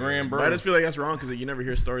uncle. That's your grand But I brother. just feel like that's wrong because like, you never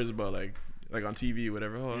hear stories about like on TV or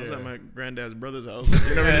whatever. Oh, I was at my granddad's brother's house.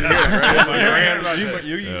 You never hear it, right?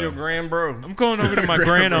 You use your grand bro. I'm going over to my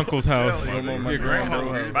grand uncle's house. Yeah, Your my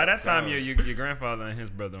grand By that time, your grandfather and his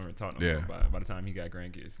brother don't talk no more. By the time he got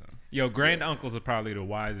grandkids, so. Yo, grand uncles are probably the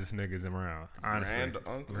wisest niggas around. Honestly, Grand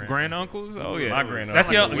uncle. grand uncles. Oh yeah, My grand that's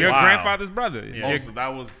uncle. your Wow. grandfather's brother. Yeah. Your- So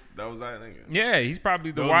that was that nigga. yeah, he's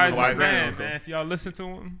probably the Those are the wisest wisest man, uncle. man. If y'all listen to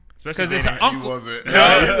him, Especially because it's an being- He uncle. wasn't.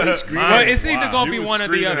 Well, it's either Wow. gonna He be was one or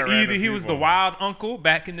the screaming other. at Either random he was the people. wild uncle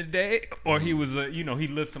back in the day, or he was a he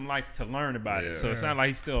lived some life to learn about it. So it sounds like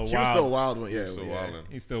he's still He wild. was still wild when So yeah. wildin'.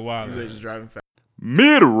 He's still wild. He was like, just driving fast.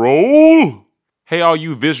 Mid-roll. Hey, all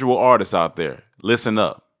you visual artists out there, listen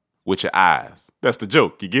up with your eyes. That's the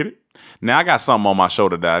joke, you get it? Now, I got something on my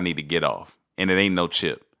shoulder that I need to get off, and it ain't no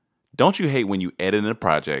chip. Don't you hate when you edit a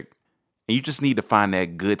project, and you just need to find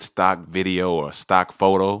that good stock video or stock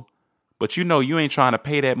photo, but you know you ain't trying to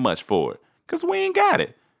pay that much for it, because we ain't got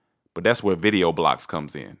it. But that's where Video Blocks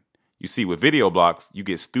comes in. You see, with Video Blocks, you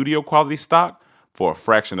get studio quality stock for a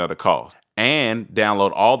fraction of the cost. And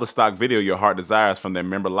download all the stock video your heart desires from their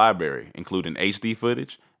member library, including HD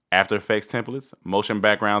footage, After Effects templates, motion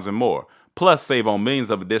backgrounds, and more. Plus, save on millions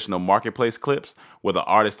of additional marketplace clips where the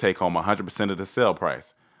artists take home 100% of the sale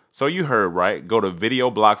price. So you heard right. Go to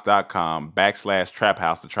videoblocks.com/Trap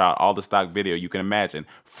House to try out all the stock video you can imagine,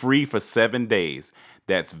 free for 7 days.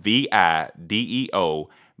 That's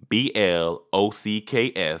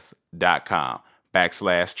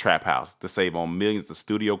videoblocks.com/Trap House to save on millions of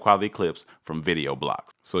studio quality clips from Video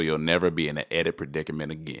Blocks. So you'll never be in an edit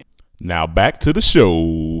predicament again. Now back to the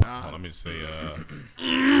show. Let me say,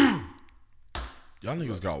 Y'all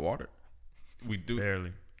niggas got water. we do.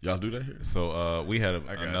 Barely. Y'all do that here? So we had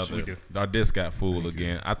another. Our disc got full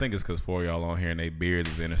again. I think it's because 4 of y'all on here and they beards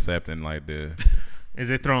is intercepting like the. Is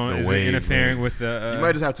it throwing? The Is it wave interfering was- with the? You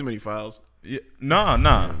might just have too many files. Yeah, nah.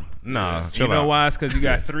 Chill You know out. why? It's because you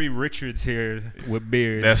got 3 Richards here with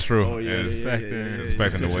beards. That's true. Oh, yeah, It's yeah, yeah, yeah, affecting- yeah. it's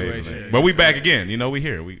affecting the situation. wave. But we back again. You know, we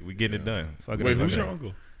here. We getting it done. Fucking Wait, fucking who's your up.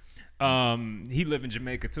 uncle? He live in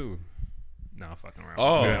Jamaica too. No, I'm fucking around.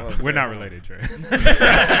 Oh, Yeah. We're not related, Trey.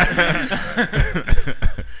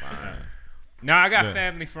 No, I got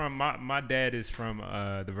family from my dad is from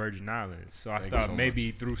the Virgin Islands, so I thought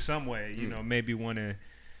maybe through some way, you know, maybe want to.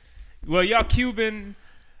 Well, y'all Cuban,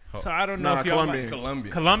 so I don't know if y'all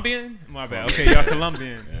Colombian. My bad. Okay, y'all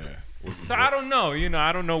Colombian. So I don't know, you know,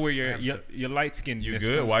 I don't know where your light skin. You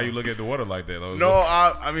good? Why you look at the water like that? No,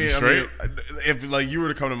 I mean, if like you were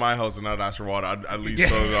to come to my house and I'd ask for water, I'd at least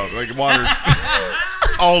fill it up. Like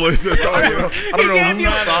water's always. That's all, you know. I don't know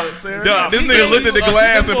who stops there. This nigga looked at the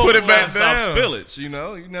glass and put it back down. Spillage, you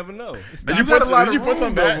know, you never know. You put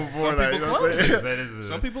some back before that. You know what I'm saying?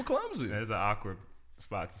 Some people clumsy. That is an awkward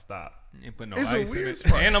spot to stop. It's a weird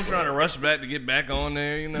spot. And I'm trying to rush back to get back on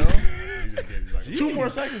there, you know. 2 more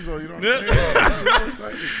seconds though, you know what I'm saying? 2 more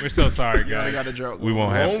seconds. We're so sorry, guys. I got a joke. We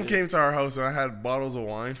won't have. Home came to our house and I had bottles of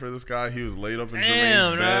wine for this guy. He was laid up in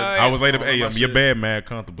Damn, Jermaine's bed. I was laid up. All Hey, of my your shit. bed mad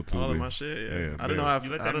comfortable too. All of man. my shit. Yeah. Yeah, I don't know how. You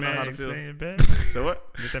let I that don't know how man to feel. stay in bed. So what?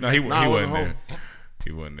 No, he Nah, I wasn't wasn't there. home.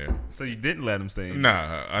 He wasn't there. So you didn't let him stay in bed.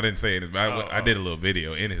 Nah, I didn't say it. I did a little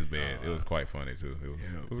video in his bed. It was quite funny too.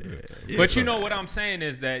 It was good. But you know what I'm saying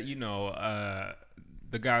is that, you know,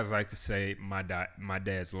 the guys like to say my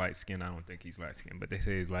dad's light skinned. I don't think he's light skinned, but they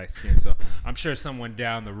say he's light skinned. So I'm sure someone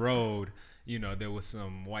down the road, you know, there was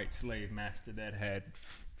some white slave master that had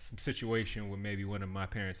some situation with maybe one of my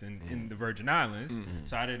parents in the Virgin Islands.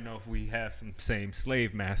 So I didn't know if we have some same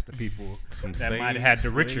slave master people that might have had the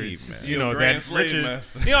Richards. master. You know, Grand that slave Richards.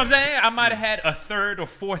 master. You know what I'm saying? I might have had a third or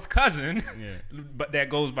fourth cousin, but that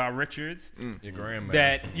goes by Richards. Your grandma.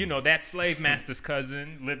 That, you know, that slave master's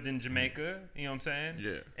cousin lived in Jamaica, you know what I'm saying?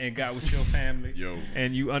 Yeah. And got with your family. Yo.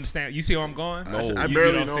 And you understand, you see where I'm going? No. I You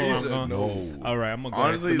barely don't know. see where I'm going? No. All right, I'm going to go.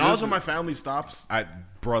 Honestly, The knowledge this of is- my family stops.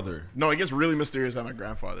 brother. No, it gets really mysterious at my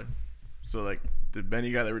grandfather. So like the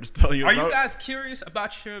Benny guy that we're just telling you Are about. you guys curious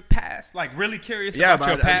about your past? Like really curious Yeah, about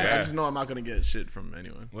but your I past? just know I'm not gonna get shit from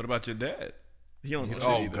anyone. What about your dad? He don't know shit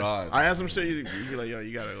Oh, either. God. I asked him shit. He's like, yo,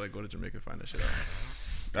 you gotta like go to Jamaica and find that shit out.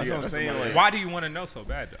 That's Yeah, what I'm that's saying. about Like, Why do you want to know so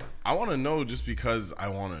bad though? I want to know just because I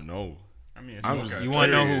want to know. I mean, I'm it's just You want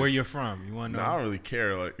to know curious. where you're from? You want to No, know? I don't really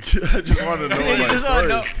care. Like, I just want to know. Like, just wanna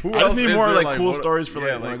know. stories. Who I just else need is more there, like cool what- stories for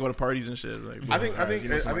yeah, like when I go to parties and shit. Like, I think you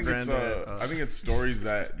know, so my granddad, I think it's stories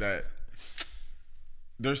that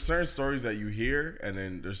there's certain stories that you hear, and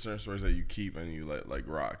then there's certain stories that you keep and you let like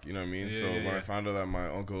rock. You know what I mean? So when I found out that my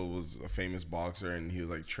uncle was a famous boxer and he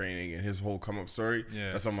was like training and his whole come up story,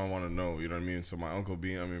 that's something I want to know. You know what I mean? So my uncle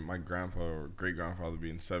being, my grandpa or great grandfather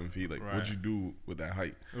being 7 feet, like what'd you do with that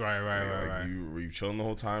height? Right. Were you chilling the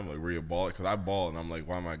whole time? Like were you a ball? Because I ball and I'm like,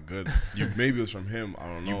 why am I good? Maybe it was from him. I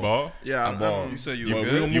don't know. You ball? Yeah, I ball. You said you But were we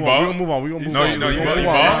good? gonna You move on. ball? We gonna move on. We gonna move No, on. you know We you gonna ball. You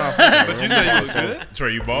move on. ball? But you said you was good?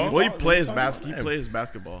 Trey, you ball? Well, he plays basketball. He plays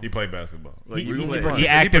basketball. He played basketball. Like, We he gonna play- move on. He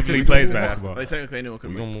actively plays basketball. Like technically anyone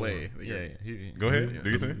could gonna like, move play. on. Like, Go ahead. Do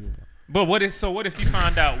you think? But what if you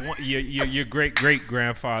found out your great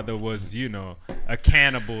grandfather was, you know, a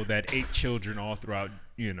cannibal that ate children all throughout,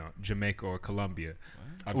 you know, Jamaica or Colombia?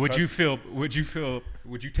 Would you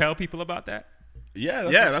tell people about that? Yeah,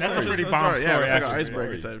 that's a pretty that's bomb right. Yeah, story, that's like an actually.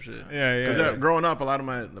 icebreaker type shit. Yeah. Because growing up, a lot of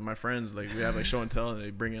my friends, like we have like show and tell, and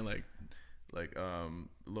they bring in like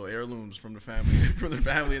little heirlooms from the family,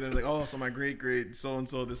 and they're like, oh, so my great so and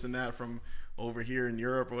so this and that from over here in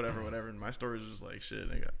Europe or whatever. And my story is just like shit.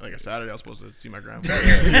 Like a Saturday, I was supposed to see my grandmother.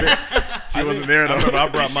 She wasn't there though. I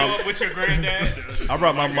brought my What's your granddad? I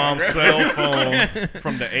brought my mom's cell phone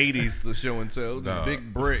from the 80s to show and tell. It was a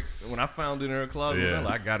big brick. When I found it in her closet, Yeah. I'm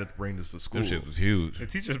like, I got to bring this to school. Them shits was huge. The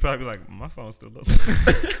teacher's probably like, my phone's still up.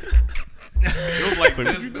 It was like,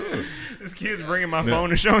 what you doing? This kid's bringing my phone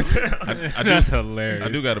to show and tell. That's hilarious. I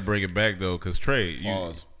do got to bring it back though, cause Trey,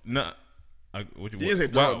 Pause. He didn't say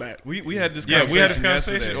throw it back. We had this Yeah, conversation we had this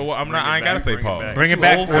conversation. yesterday. Well, I ain't gotta say bring it pause. back. Bring it Too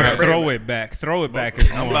back old or for that. throw it back. Throw it back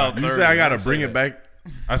is I'm more. about You 30. say I gotta I'm bring saying. it back.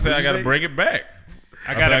 I said I gotta bring it back.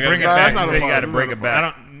 I gotta bring it No, back. that's not He a said you pause. gotta bring it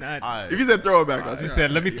back. If you said throw it back, He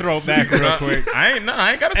said, "Let me throw it back real quick." I ain't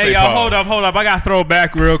gotta say Hey, y'all, pause. hold up. I gotta throw it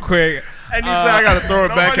back real quick. And you said I gotta throw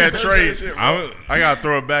it back at Trey. I I gotta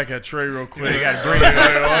throw it back at Trey real quick. You gotta bring it back.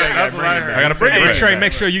 That's what I heard. gotta bring it Hey, back. Trey,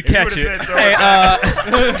 make sure you catch it. would've said throw Hey,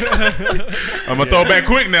 I'm gonna throw it back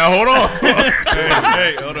quick now. Hold on.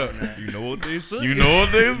 Hey, hold up. You know what they say? You know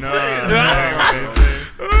what they say.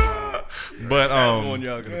 But one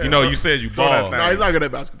y'all gonna- you know, you said you ball. No, he's not good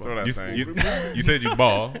at basketball. Throw that You, thing. you said you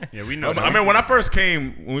ball. Yeah, we know. I mean, when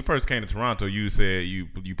we first came to Toronto, you said you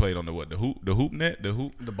played on the hoop net, the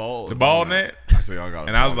ball net, I say y'all got.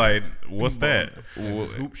 and I was like, what's that? And you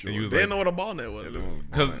was They didn't like, know what a ball net was.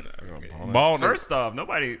 because ball net. First off,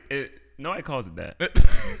 nobody calls it that.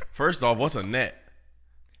 First off, what's a net?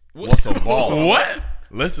 What's a ball? What?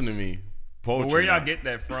 Listen to me. Poetry. But where y'all get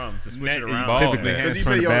that from to switch it around? ball Typically, net. hands Because you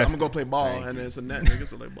from say, the yo, I'm basket. gonna go play ball, and then it's a net, nigga.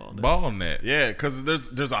 So like ball net. Ball net. Yeah, because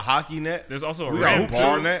there's a hockey net. There's also a We got rim hoop ball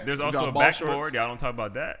shorts. net. There's We also got a ball backboard. shorts. Y'all don't talk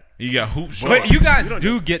about that. You got hoop shorts. But you guys don't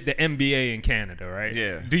do get the NBA in Canada, right?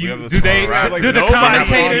 Yeah. Do We you? have the Do they? Toronto Do the Raptors.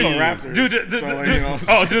 commentators? Toronto Raptors. Do the? So, like, you know.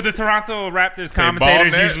 Oh, do the Toronto Raptors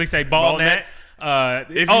commentators net? usually say ball net?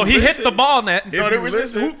 If Oh, you he hit listen- the ball net. If No, you they were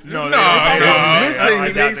just listen, hoop. No, no, they- if no, you listen, I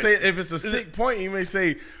he doubt may it. say if it's a sick point, he may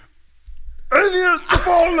say, "And here's the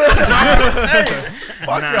ball net." Hey,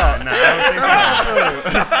 fuck y'all. Nah, I don't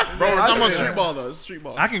think so. Bro, it's almost street ball though. It's street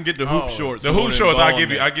ball. I can get the hoop shorts. The more hoop than shorts, ball I'll give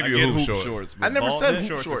you- net. I'll give you I get hoop shorts. but I never ball said net hoop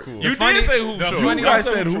shorts are shorts. cool. You funny- did say hoop the shorts. funny- You guys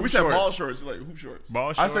said we hoop said ball shorts. shorts. Like hoop shorts. Ball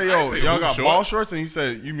I shorts. say, yo, say y'all hoop got shorts. ball shorts, and you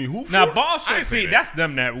said you mean hoop Now shorts? ball I shorts, say see, that. that's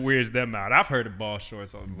them that weirds them out. I've heard of ball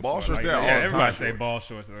shorts. Ball shorts, yeah, all the everybody time. say ball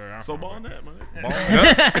shorts. So ball net, man.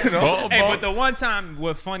 Hey, but the one time,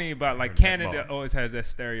 what's funny about like Canada always has that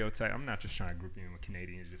stereotype. I'm not just trying to group you in with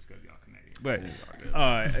Canadians just because y'all Canadian, but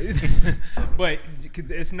but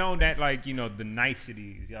it's known that like the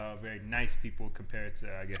niceties, y'all are very nice people compared to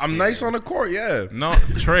I guess. I'm nice on the court, yeah. No,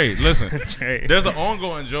 Trey, listen. Trey. There's an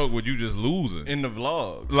ongoing joke with you just losing. in the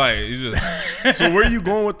vlog. Like, you just. So where you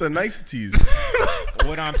going with the niceties?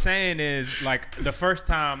 What I'm saying is, like, the first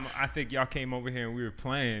time I think y'all came over here and we were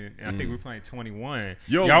playing, and I think we were playing 21.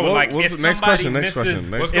 Yo, y'all were what- like, what's if the next somebody question, next misses,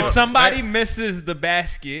 question, next if question. somebody misses the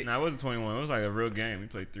basket, Nah, it wasn't 21. It was like a real game. We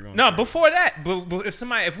played 3 on no, 3. before that, but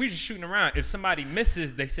if we just shooting around, if somebody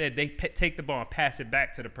misses, they said they take the ball and pass it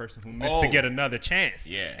back to the person who missed to get another chance.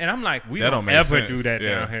 Yeah. And I'm like, we That don't don't make ever sense. do that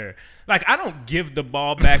Yeah. down here. Like, I don't give the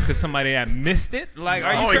ball back to somebody that missed it. Like,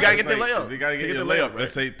 are you? Oh, you gotta crazy? get the layup. You gotta get Take your the layup, layup.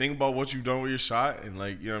 Let's say, think about what you've done with your shot, and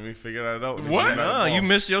like, you know what I mean, figure that out. What? Nah, you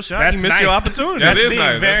missed your shot. That's you missed nice. your opportunity. That That's is being nice.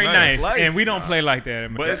 That's very nice. nice. And we don't play like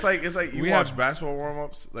that. But it's like you We watch have- basketball warm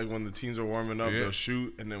ups, like when the teams are warming up, Yeah. they'll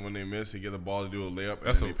shoot, and then when they miss, they get the ball to do a layup, and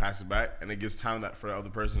That's then a- they pass it back, and it gives time for the other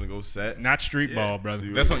person to go set. not street ball, brother.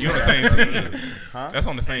 So That's on, you're on the same team. Huh? That's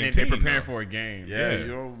on the same And team. they preparing though. for a game. Yeah, Yeah. you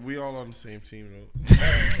know, we all on the same team though.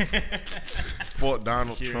 Fort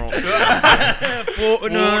Donald Trump. Full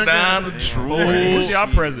down the What's truth. y'all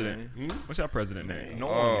president? What's y'all president name?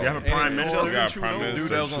 No, You have a prime minister? We got Prime Minister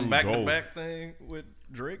dude that was on back to Trudeau. back thing with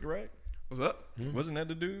Drake, right? What's up? Wasn't that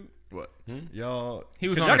the dude? What? Y'all, He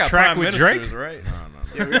was 'cause on y'all a got track prime with ministers, Drake? right?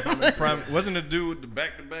 Yeah, we got prime minister. Prime, wasn't the dude with the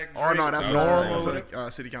back to back? Oh no, that's Norm or that's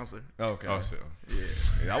whatever? city councilor. Okay. Oh, shit.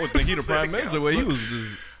 Yeah, I would think he the prime minister. Where he was just.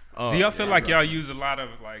 Do y'all feel like y'all use a lot of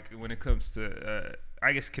like when it comes to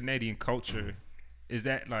I guess Canadian culture? Is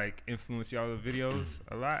that like influence y'all videos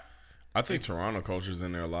a lot? I take Toronto cultures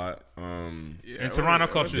in there a lot. And Toronto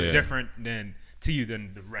culture is Yeah. different than to you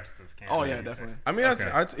than the rest of Canada. Oh yeah, definitely. I mean,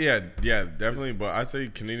 Okay. yeah, definitely. But I'd say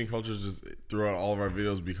Canadian culture is just throughout all of our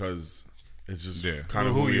videos because it's just Yeah. kind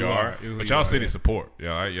of who we are. But y'all city support.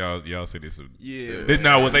 Y'all city support. Yeah.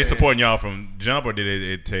 Now, was they supporting y'all from jump, or did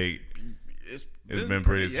it take? It's been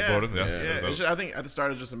pretty yeah. supportive. Yeah, That's- It's just, I think at the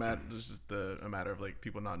start it's just a matter of like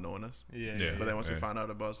people not knowing us. Yeah. Yeah. But then once Yeah. they found out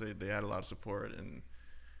about us, they had a lot of support and.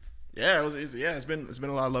 Yeah, it's been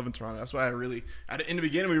a lot of love in Toronto. That's why in the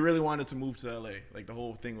beginning we really wanted to move to LA. Like the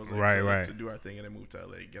whole thing was like Right. to do our thing and then move to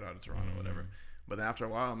LA, get out of Toronto, whatever. But then after a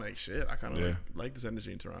while, I'm like, shit, I kind of like this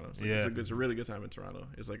energy in Toronto. It's, like, Yeah. it's a really good time in Toronto.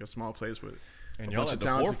 It's like a small place with And a y'all bunch at of the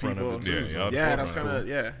talented forefront people. of it, too. Yeah, y'all at the Yeah, that's forefront.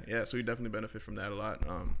 kind of yeah. So we definitely benefit from that a lot.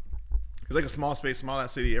 It's like a small space, small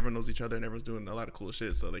ass city. Everyone knows each other and everyone's doing a lot of cool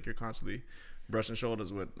shit. So like you're constantly brushing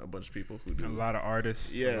shoulders with a bunch of people who do A lot of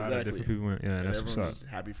artists. Yeah, a lot exactly. of different people. Yeah, and that's what's everyone's up. just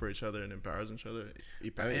happy for each other and empowers each other.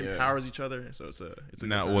 Yeah. Empowers each other. So it's a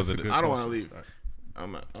Now, good time. was it? I don't want to leave.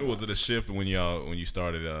 I'm not. Was it a shift when you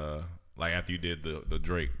started? Like after you did the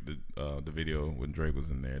Drake the video when Drake was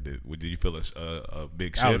in there, did you feel a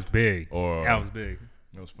big shift? That was big. Or That was big.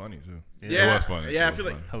 It was funny too. Yeah, it was funny. Yeah, It I was feel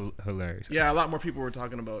funny. like Hilarious. yeah, a lot more people were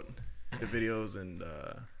talking about the videos and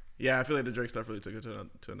yeah, I feel like the Drake stuff really took it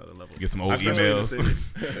to another level. Get some old Especially in the emails. city.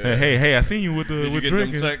 hey, I seen you with Did you with get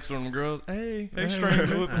Drake. them texts from the girls? Hey,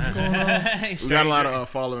 stranger, what's going on? We got a lot of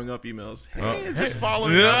following up emails. Hey, just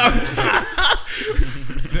following Yeah. up.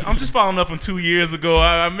 I'm just following up from 2 years ago.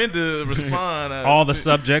 I meant to respond. All the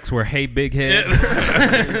subjects were "Hey, big head."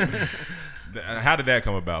 How did that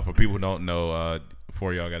come about? For people who don't know,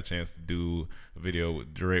 before y'all got a chance to do a video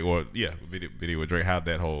with Drake, or video with Drake, how'd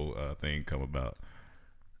that whole thing come about?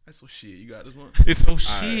 That's so shit. You got this one. It's so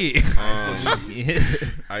shit.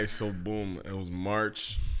 So boom, it was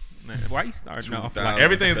March Man, why you starting off like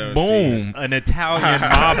Everything's boom. an Italian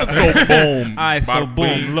mobster? So boom. All right, so Bada boom.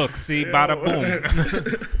 bing. Look, see, bada boom.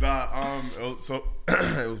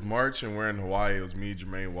 It was March and we're in Hawaii. It was me,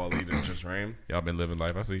 Jermaine, Waleed, and Just Rain. Y'all been living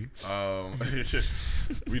life, I see.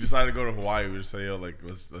 We decided to go to Hawaii. We just say, yo, like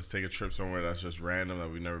let's take a trip somewhere that's just random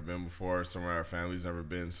that we've never been before, somewhere our family's never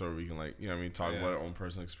been, so we can like, you know what I mean, talk about our own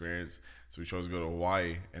personal experience. So we chose to go to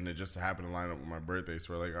Hawaii, and it just happened to line up with my birthday.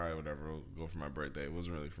 So we're like, all right, whatever, we'll go for my birthday. It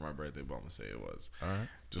wasn't really for my birthday, but I'm gonna say it was. All right.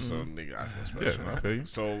 Just so nigga, I feel special. Yeah, I feel you.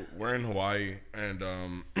 So we're in Hawaii, and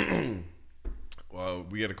well,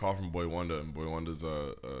 we get a call from Boy Wonder, and Boy Wonder's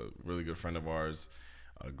a really good friend of ours,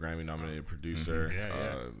 a Grammy-nominated producer,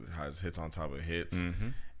 has hits on top of hits.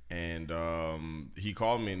 And he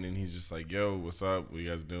called me, and then he's just like, yo, what's up? What you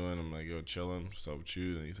guys doing? I'm like, yo, chilling. What's up with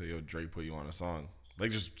you? And he said, yo, Drake put you on a song.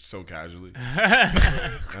 Like, just so casually.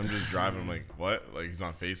 I'm just driving. I'm like, what? Like, he's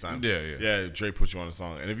on FaceTime. Yeah, Drake put you on a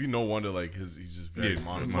song. And if you know Wonder, like, he's just very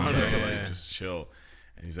monotone. So, like, just chill.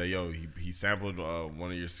 And he's like, yo, he sampled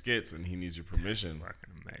one of your skits, and he needs your permission.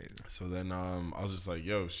 Fucking amazing. So then I was just like,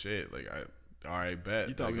 yo, shit. Like, all right, bet.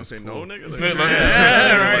 You thought I was gonna say cool. no, nigga?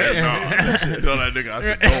 Tell that nigga I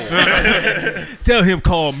said no. Tell him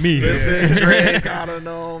call me. Listen, Drake, I don't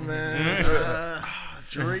know, man.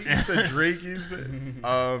 Drake, you said Drake used it.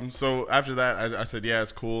 So after that, I said, yeah,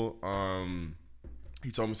 it's cool.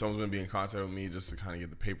 He told me someone's gonna be in contact with me just to kind of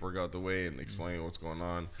get the paperwork out the way and explain what's going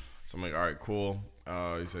on. So I'm like, all right, cool.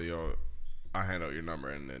 He said, yo, I'll hand out your number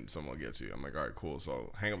and then someone will get to you. I'm like, all right, cool.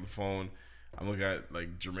 So hang up the phone. I'm looking at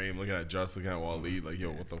like Jermaine, looking at Just, looking at Waleed, like,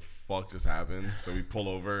 yo, what the fuck just happened? So we pull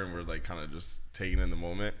over and we're like kind of just taking in the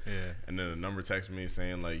moment. Yeah. And then the number texts me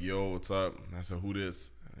saying like, yo, what's up? And I said, who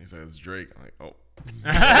this? And he said, it's Drake. I'm like, oh.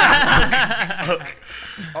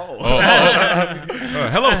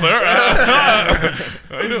 Hello, sir.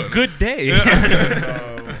 How you doing? Good day.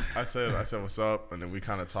 I said, what's up? And then we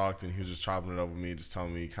kind of talked, and he was just chopping it up with me, just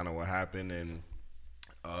telling me kind of what happened, and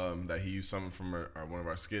that he used something from one of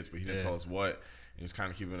our skits, but he didn't tell us what. He was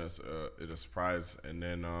kind of keeping us it a surprise. And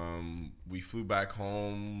then we flew back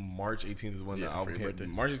home. March 18th is when the album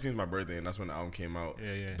came. March 18th is my birthday, and that's when the album came out.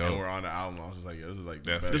 And we're on the album. I was just like, yeah, this is like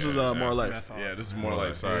the best. This is More Life. Awesome. Yeah, this is More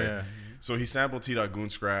Life. Sorry. Yeah. So he sampled T.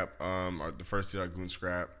 Goon Scrap, or the first T. Goon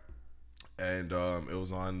Scrap, and it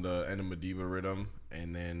was on the End of Madiba rhythm.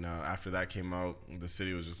 And then after that came out, the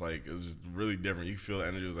city was just like, it was just really different. You could feel the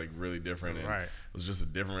energy was like really different, and it was just a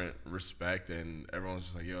different respect. And everyone was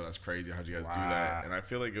just like, "Yo, that's crazy! How'd you guys do that?" And I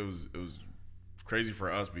feel like it was crazy for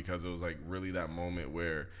us because it was like really that moment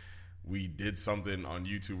where we did something on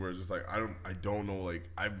YouTube where it's just like I don't know, like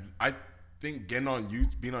I think being on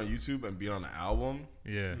YouTube and being on the album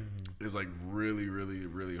is like really, really,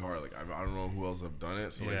 really hard. Like I don't know who else have done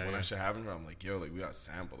it. So like when that shit happened, I'm like, yo, like we got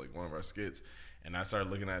sampled like one of our skits. And I started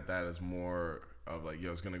looking at that as more of like, yo,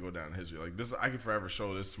 it's gonna go down in history. Like this, I can forever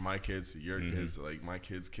show this to my kids, to your kids, like my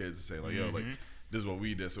kids' kids, to say like, yo, like this is what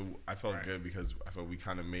we did. So I felt good because I felt we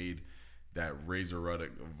kind of made that razor ruddock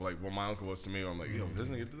of like what my uncle was to me. I'm like, yo, this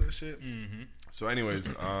nigga do that shit. So, anyways,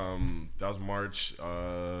 that was March.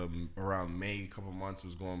 Around May, a couple months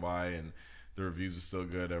was going by, and the reviews are still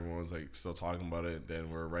good. Everyone's like still talking about it. Then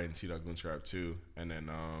we're writing T. Goon Scrap 2, and then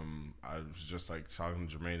I was just like talking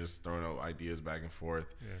to Jermaine, just throwing out ideas back and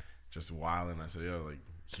forth, just wilding. I said, yo, like,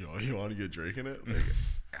 yo, you want to get Drake in it? Like,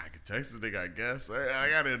 I could text this nigga, I guess. I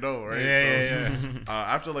gotta know, right?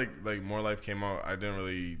 After like More Life came out, I didn't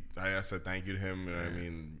really. I said thank you to him. You know what I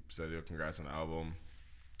mean? Said, yo, congrats on the album.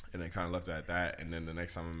 And then kind of left it at that. And then the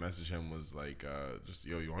next time I messaged him was like, just,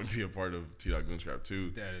 yo, you want to be a part of T. Goon Scrap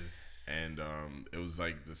 2? That is. And it was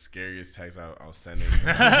like the scariest text I was sending.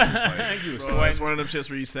 It's one of them shits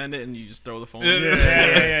where you send it and you just throw the phone. And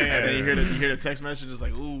then you hear the text message, it's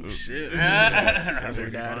like, ooh, shit. That's your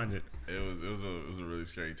dad. It was a really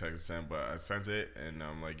scary text to send, but I sent it, and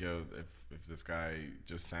I'm like, yo, if this guy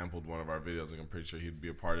just sampled one of our videos, like I'm pretty sure he'd be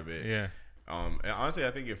a part of it. Yeah. And honestly,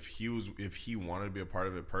 I think if he wanted to be a part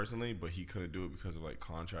of it personally, but he couldn't do it because of like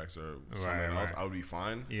contracts or something else, I would be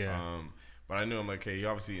fine. Yeah. But I knew, I'm like, hey, he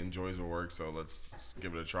obviously enjoys the work, so let's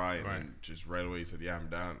give it a try. And then just right away he said, yeah, I'm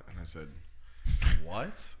down. And I said,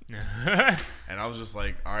 what? And I was just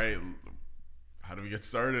like, all right, how do we get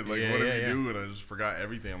started? Like, what do we do? And I just forgot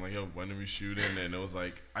everything. I'm like, yo, when did we shoot in? And it was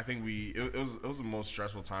like, I think it was the most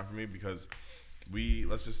stressful time for me because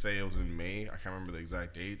let's just say it was in May. I can't remember the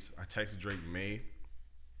exact dates. I texted Drake May,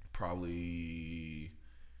 probably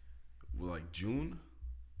like June.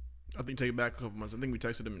 I think take it back a couple months. I think we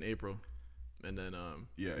texted him in April. And then,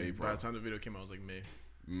 April. By the time the video came out, it was like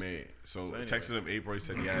May. So anyway. I texted him April. He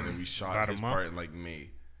said, yeah, and then we shot his part in like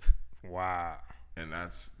May. Wow. And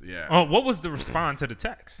that's, yeah. Oh, what was the response to the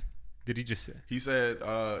text? Did he just say? He said,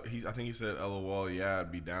 I think he said, LOL, yeah,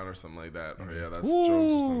 I'd be down or something like that. Or yeah, that's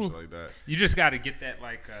jokes or some shit like that. You just got to get that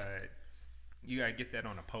you got to get that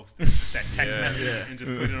on a poster, just that text message, and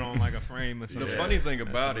just put it on like a frame or something. The funny thing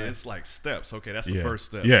about it, it's like steps. Okay, that's the first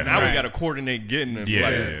step. Yeah. Now we got to coordinate getting them.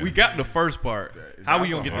 We got the first part. How we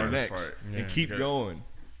going to get the next? Part. And keep going.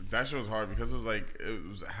 That shit was hard because it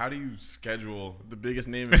was how do you schedule The biggest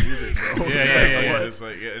name in music, bro. It's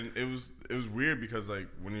like, and it was weird because like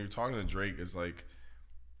when you're talking to Drake, it's like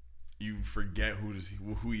you forget who he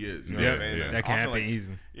is. You know what I'm saying? That can happen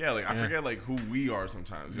easy. Yeah, like I forget like who we are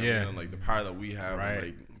sometimes. You know what I mean? Like the power that we have. Right. And,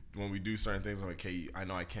 like when we do certain things, I'm like, okay, I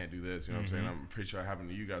know I can't do this. You know what I'm saying? I'm pretty sure it happened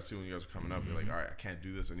to you guys too when you guys were coming up. You're like, all right, I can't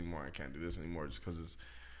do this anymore. I can't do this anymore just because it's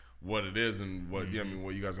what it is and what I mean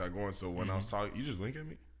what you guys got going. So when I was talking, you just wink at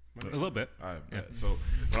me. A little bit. All right, bet. So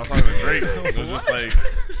when I was talking to Drake, it was just like.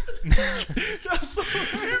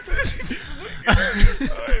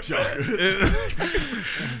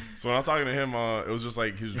 So when I was talking to him, it was just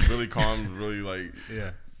like he was really calm, really like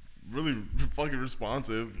really fucking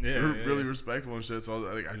responsive, really respectful and shit.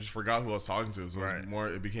 So I just forgot who I was talking to. So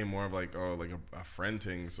it became more of like a friend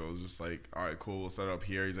thing. So it was just like, all right, cool, we'll set it up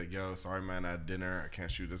here. He's like, yo, sorry man, I had dinner, I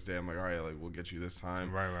can't shoot this day. I'm like, all right, like we'll get you this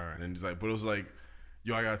time. Right. And then he's like, but it was like,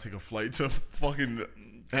 yo, I gotta take a flight to fucking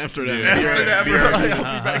Amsterdam. I'll be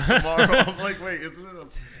back tomorrow. I'm like, wait, isn't it an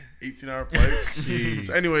 18-hour flight?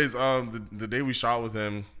 So anyways, the day we shot with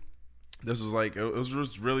him, this was like, it was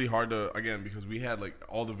just really hard to, again, because we had like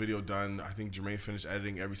all the video done. I think Jermaine finished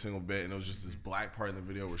editing every single bit, and it was just this black part in the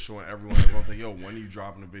video. We're showing everyone. Everyone's like, yo, when are you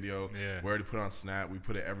dropping the video? We already put it on Snap. We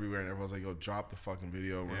put it everywhere, and everyone's like, yo, drop the fucking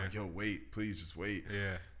video. We're like, yo, wait, please just wait.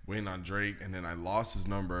 Waiting on Drake, and then I lost his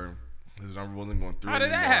number. His number wasn't going through anymore.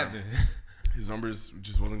 How did that happen? His numbers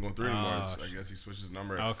just wasn't going through anymore. So I guess he switched his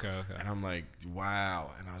number. Okay. And I'm like,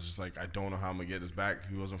 wow. And I was just like, I don't know how I'm going to get this back.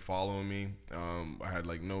 He wasn't following me. I had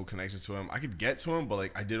like no connection to him. I could get to him, but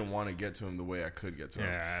like I didn't want to get to him the way I could get to him.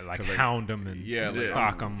 Yeah, like hound him and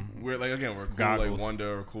stalk him. We're like, again, we're cool Goggles. like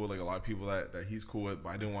Wonder. We're cool like a lot of people that he's cool with, but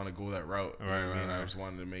I didn't want to go that route. You know what I mean? I just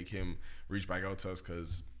wanted to make him reach back out to us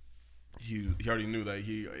because he already knew that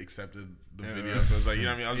he accepted the video. So it's like, you know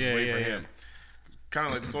what I mean? I'll just wait for him. Kind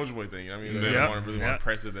of like the Soulja Boy thing, you know what I mean? Like, I didn't really want to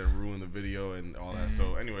press it and ruin the video and all that.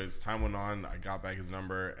 So, anyways, time went on. I got back his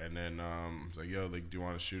number, and then I was like, "Yo, like, do you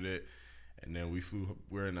want to shoot it?" And then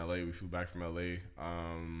we're in LA. We flew back from LA.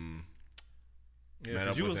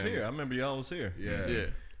 Because you was here. I remember y'all was here. Yeah.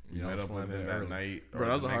 We met up with him that night. Bro,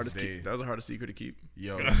 that was the hardest secret to keep.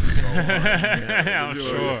 Yo, it was so hard. I'm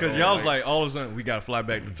sure. Because y'all was like, all of a sudden, we got to fly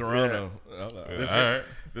back to Toronto. All right.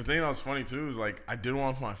 The thing that was funny too is like I didn't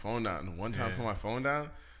want to put my phone down. And one time I put my phone down,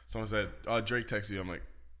 someone said, Drake texted you. I'm like,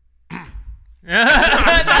 That's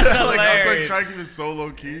like I was like trying to keep it so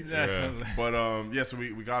low key. But so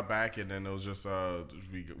we got back and then it was just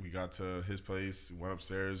we got to his place, went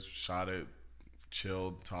upstairs, shot it,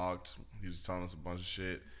 chilled, talked. He was telling us a bunch of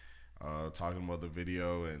shit. Talking about the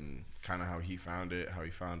video and kind of how he found it, how he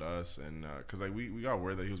found us, and because like we got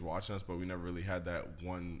word that he was watching us, but we never really had that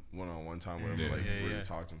one-on-one time with him. Really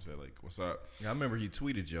talked to him, said like, "What's up?" Yeah, I remember he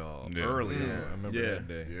tweeted y'all earlier. I remember that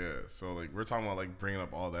day. Yeah, so like we're talking about like bringing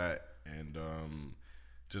up all that and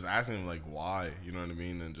just asking him like why, you know what I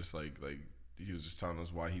mean, and just like he was just telling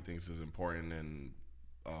us why he thinks it's important and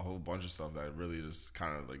a whole bunch of stuff that really just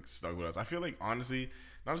kind of like stuck with us. I feel like honestly.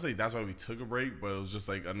 Not to say that's why we took a break, but it was just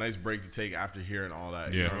like a nice break to take after hearing all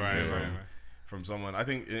that. You know what I mean? From someone. I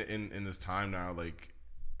think in this time now, like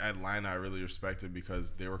Atlanta, I really respected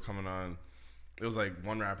because they were coming on. It was like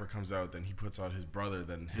one rapper comes out, then he puts out his brother,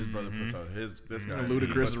 then his brother puts out this guy.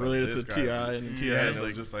 Ludacris is related to T.I. and T.I. and it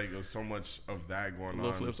was just like it was so much of that going on.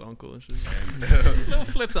 Lil Flip's uncle and shit. Lil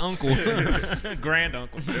Flip's uncle, grand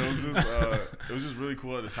uncle. It was just really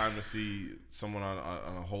cool at the time to see someone on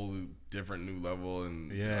a whole different new level and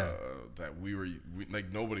that we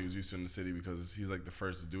like nobody was used to in the city because he's like the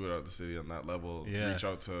first to do it out of the city on that level. Reach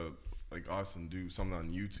out to like us and do something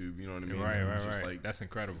on YouTube, you know what I mean? Right. Like, that's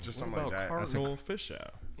incredible. Just something like that. Cardinal Fish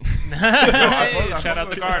Out. Shout out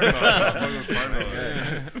to Cardinal.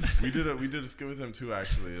 We did a skit with him too.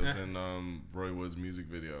 Actually, it was in Roy Wood's music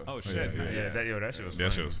video. Oh shit! That shit was funny.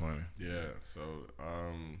 That shit was funny. Yeah. So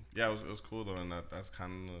it was cool though, and that's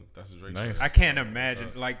a Drake. Nice. I can't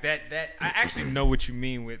imagine like that. I actually know what you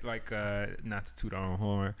mean with like not to toot our own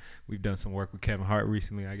horn. We've done some work with Kevin Hart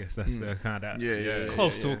recently. I guess that's the kind of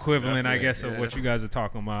close to equivalent, I guess, of what you guys are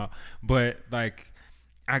talking about. But like,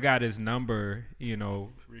 I got his number,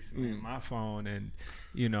 recently in my phone, and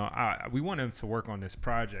we want him to work on this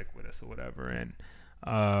project with us or whatever. And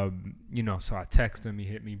You know, so I text him. He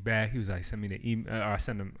hit me back. He was like, send me the email. I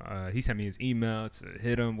sent him. He sent me his email to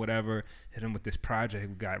hit him, whatever. Hit him with this project.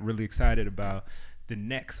 We got really excited about. The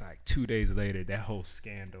next, like 2 days later, that whole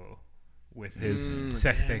scandal with his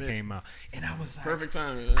sex thing came out, and I was like, perfect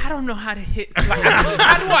timing. I don't know how to hit. Like,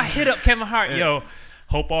 how do I hit up Kevin Hart? Yo,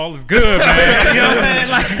 hope all is good, man. You know what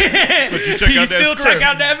I'm saying? Like, But you still check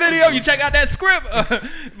out that video. You check out that script.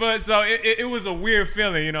 But so it was a weird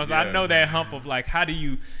feeling, you know. So I know that hump of like, how do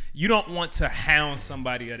you don't want to hound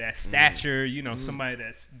somebody of that stature, you know, somebody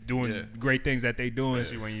that's doing great things that they doing.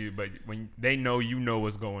 Especially when they know you know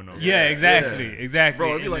what's going on. Yeah, exactly.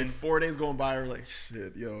 Bro, it'd be And like then- 4 days going by. We're like,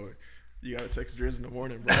 shit, yo, you gotta text Drizz in the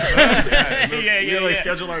morning, bro. We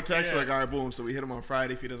schedule our text like, all right, boom. So we hit him on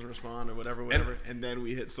Friday if he doesn't respond or whatever, and then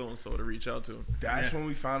we hit so and so to reach out to him. That's when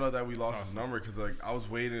we found out that we lost his number because like I was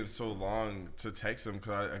waiting so long to text him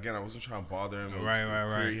because I wasn't trying to bother him. It was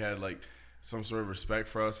clear he had like some sort of respect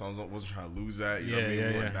for us. I wasn't trying to lose that. You know what I mean?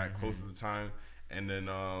 We weren't that close at the time. And then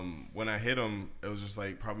when I hit him, it was just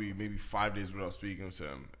like probably maybe 5 days without speaking to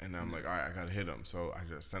him. And I'm like, all right, I gotta hit him. So I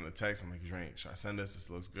just sent a text. I'm like, Drain, should I send this? This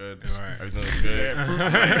looks good. Everything looks good.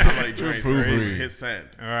 I'm like, Drain, so hit send.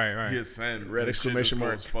 All right. Hit send. Red exclamation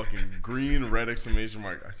mark. Fucking green red exclamation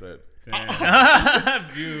mark. I said,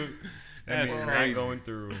 Dude, That's crazy. Going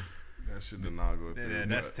through. that shit did not go through. Yeah,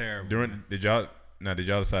 that's terrible. Did y'all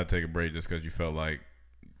decide to take a break just because you felt like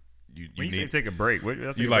you When you say need take a break, what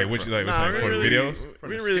you like what you like Nah, for the videos? We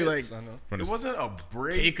didn't really like From It the- wasn't a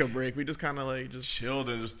break. take a break. We just kind of like just Chilled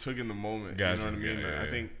and just took in the moment. Gotcha, You know what I mean? yeah.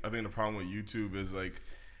 I think the problem with YouTube is like,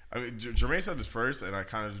 I mean, Jermaine said this first, and I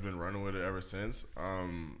kind of just been running with it ever since. I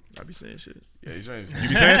be saying shit. Yeah, he's trying to. You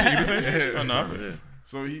be saying shit? Oh no.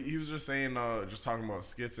 So he was just saying, just talking about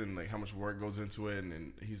skits and like how much work goes into it,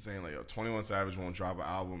 and he's saying like, 21 Savage won't drop an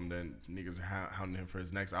album, then niggas are hounding him for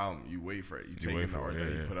his next album. You wait for it. You take wait in the for art it,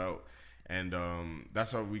 that yeah. he put out. And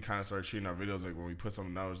that's why we kind of started treating our videos like when we put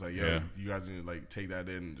something out, it's like, yo, Yeah. you guys need to like take that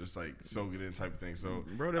in and just like soak it in type of thing. So,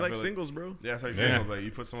 Bro, they're I like feel singles, bro. Yeah, it's like singles. Like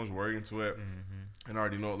you put so much work into it, and I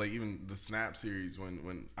already know. Like even the Snap series,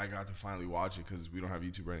 when I got to finally watch it because we don't have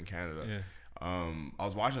YouTube right in Canada. Yeah. I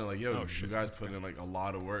was watching it like, yo, you guys put in like a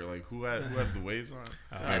lot of work. Like who had the waves on?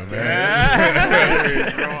 Bro, I'm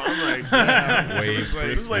like, damn. Waves,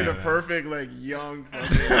 This is like the perfect like young.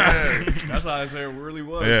 Fucking, That's how I say it really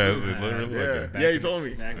was. Yeah, too. it literally like that. yeah, he told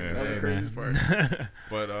me. back in That the was the day, craziest part.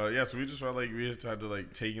 But yeah, so we just felt like we had to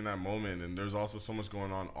like take in that moment, and there's also so much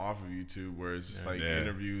going on off of YouTube where it's just like Yeah.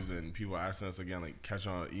 interviews and people asking us again, like catch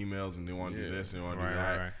on emails, and they want to do this and they want to do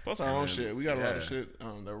that. Right. Plus our own And shit. We got a lot of yeah. shit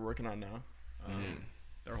that we're working on now.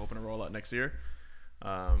 They're hoping to roll out next year.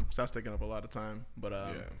 So that's taking up a lot of time. But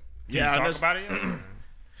Can yeah, you talk that's- about it yet?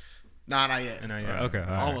 Nah, not yet. Okay. All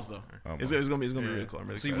right. Almost though. It's gonna be really cool. I'm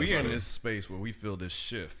really See, excited we about in it. this space where we feel this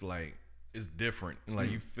shift, like it's different. Like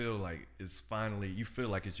you feel like it's finally, you feel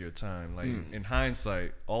like it's your time. Like in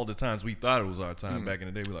hindsight, all the times we thought it was our time back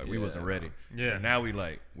in the day, we wasn't ready. Yeah. And now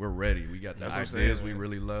we're ready. We got the That's what I'm ideas saying, we man.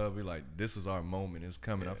 really love. We like, this is our moment. It's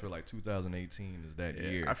coming. I feel like 2018 is that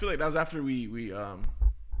year. I feel like that was after we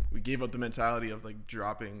gave up the mentality of like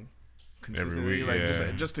dropping consistently, week, like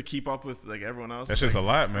yeah. just to keep up with like everyone else. That's Like, just a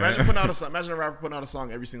lot, man. Imagine a rapper putting out a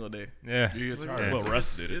song every single day. Yeah. Well,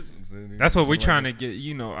 Russ did it. That's what we're trying to get.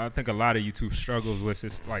 You know, I think a lot of YouTube struggles with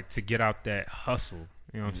is like to get out that hustle.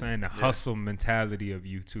 You know what I'm saying? The hustle mentality of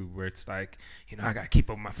YouTube, where it's like, you know, I gotta keep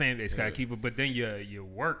up with my fan base, gotta keep up. But then your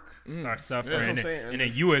work starts suffering, That's what I'm and, saying. and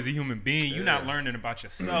then you as a human being, you're not learning about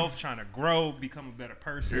yourself, trying to grow, become a better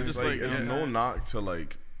person. It's just Like, like there's no knock to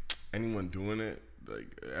like anyone doing it, like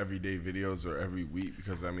everyday videos or every week,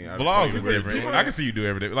 because I mean Vlogs is really different. do it. I can see you do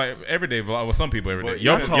every day, like everyday vlog. Well, some people every day. But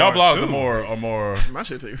Y'all that's vlogs hard, are more. my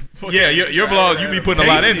shit take. Yeah, your vlogs you be putting a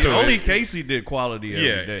lot into Only it. Casey did quality every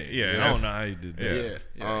Yeah, day. yeah, I that's- don't know how he did that.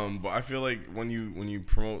 Yeah. But I feel like when you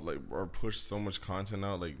promote like or push so much content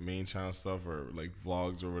out, like main channel stuff or like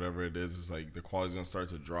vlogs or whatever it is, it's like the quality's gonna start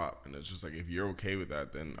to drop, and it's just like if you're okay with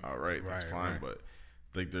that, then all right, that's fine. But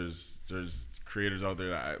like there's creators out there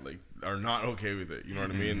that like are not okay with it. You know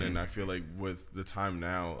what I mean? And I feel like with the time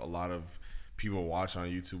now, a lot of people watch on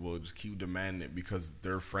YouTube will just keep demanding it because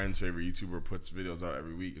their friend's favorite YouTuber puts videos out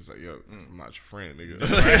every week. It's like, yo, I'm not your friend, nigga.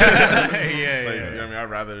 Like, you know what I mean? I'd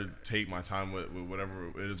rather take my time with whatever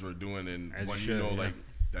it is we're doing, and As when you you should, know, yeah. like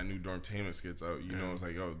that new Dormtainment skits out, you know, it's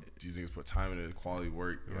like, yo, these niggas put time into it, quality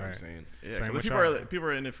work. You know what I'm saying? Yeah, Same 'cause with people y'all. are people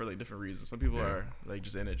are in it for like different reasons. Some people are like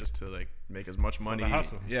just in it just to like make as much money.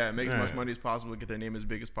 hustle. Yeah, make as Yeah. much money as possible, get their name as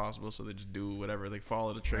big as possible, so they just do whatever, like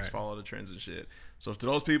follow the tricks, Right. follow the trends and shit. So to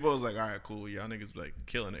those people, it's like, all right, cool, y'all niggas like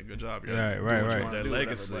killing it, good job. Y'all Right, doing right, what you right. wanna That do, whatever.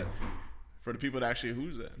 legacy. But for the people that actually,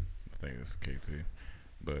 who's that? think it's KT.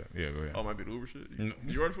 But yeah, go ahead. Oh, it might be the Uber shit. Did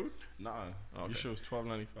you order food? Nah, Okay. your shit was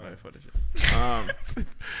 $12.95. Alright, fuck that shit.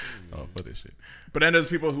 Oh, for this shit. But then there's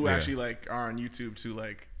people who Yeah. actually like are on YouTube to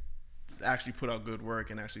like actually put out good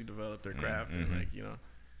work and actually develop their craft and like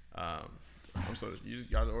I'm sorry, you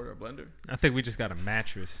just got to order a blender. I think we just got a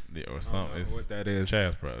mattress. Yeah, or something. It's what that is.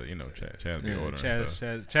 Chaz probably. You know, Chaz be ordering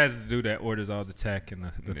stuff. Chaz the dude that orders all the tech and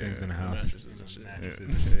the things in the house. Mattresses and shit. Mattresses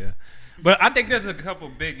and shit, yeah. But I think there's a couple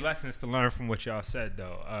big lessons to learn from what y'all said,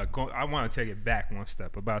 though. I want to take it back one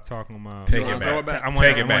step about talking about Take it back. I want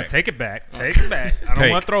Take it to back. take it back. Take it back. I don't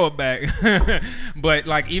Take. want to throw it back. But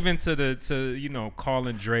like even to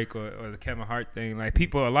calling Drake or the Kevin Hart thing, like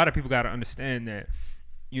a lot of people got to understand that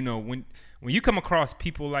when you come across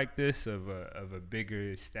people like this of a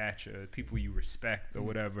bigger stature, people you respect or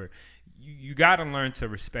whatever, you got to learn to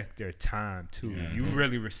respect their time too. Yeah. You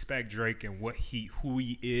really respect Drake and who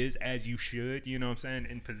he is, as you should. You know what I'm saying?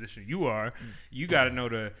 In position you are, you got to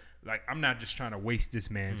know I'm not just trying to waste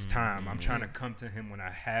this man's time. I'm trying to come to him when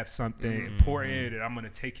I have something important, and I'm going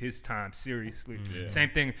to take his time seriously. Yeah.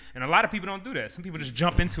 Same thing. And a lot of people don't do that. Some people just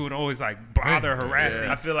jump into it, always like bother, harassing.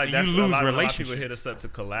 I feel like and that's you lose a lot of relationships. people hit us up to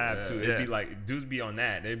collab too. It'd be like dudes be on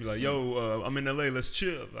that. They'd be like, "Yo, I'm in LA. Let's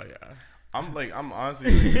chill." Like, I'm honestly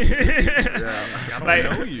I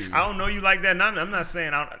don't know you. I don't know you like that. And I'm not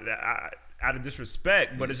saying out of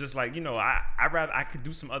disrespect, but it's just like, I could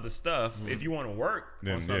do some other stuff. If you want to work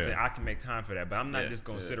on something, I can make time for that. But I'm not just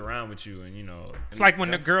gonna sit around with you and It's like when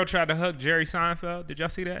the girl tried to hug Jerry Seinfeld. Did y'all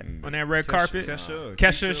see that on that red carpet?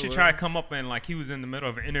 Kesha, she tried to come up and like he was in the middle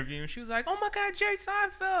of an interview and she was like, "Oh my God, Jerry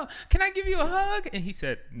Seinfeld, can I give you a hug?" And he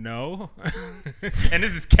said, "No." And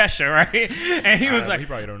this is Kesha, right? And he was like, he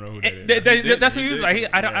probably don't know who that is. That's what he was like.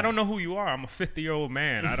 I don't know who you are. I'm a 50-year-old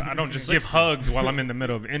man. I don't just give hugs while I'm in the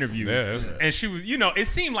middle of interviews. Yeah. And she was, it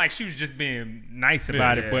seemed like she was just being nice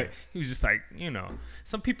about it, but he was just like,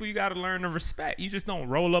 some people you got to learn to respect. You just don't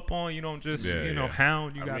roll up on, you don't just,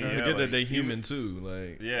 hound. You got to forget that they human too.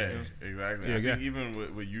 Like, exactly. I think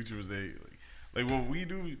even with YouTubers, they like what we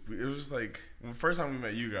do. It was just like the first time we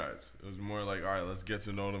met you guys, it was more like, all right, let's get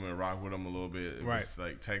to know them and rock with them a little bit. It was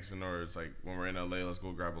like texting, or it's like when we're in LA, let's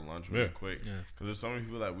go grab a lunch real quick. Because there's so many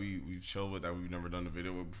people that we've chilled with that we've never done the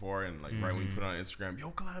video with before, and like right when you put it on Instagram,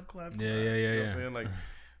 yo, collab. You know what I'm saying? Like,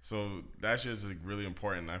 so that shit's like really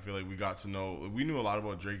important. I feel like we got to know, we knew a lot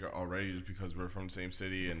about Drake already just because we're from the same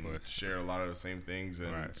city and share a lot of the same things.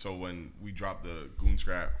 And so when we dropped the Goon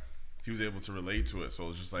Scrap, he was able to relate to it. So it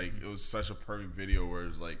was just like, it was such a perfect video where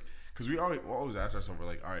it's like, because we always ask ourselves, we're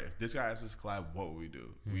like, all right, if this guy asked us to collab, what would we do?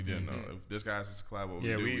 We didn't know. If this guy asked us to collab, what would we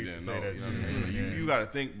do? We didn't know. You know what I'm saying? Like, you got to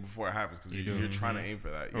think before it happens, because you're trying to aim for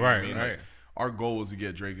that. You know what I mean? Like, our goal was to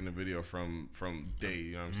get Drake in the video from day.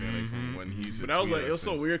 You know what I'm saying? Like from when he used to. But that was like, it was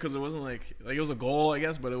so weird because it wasn't like it was a goal, I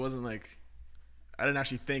guess, but it wasn't like, I didn't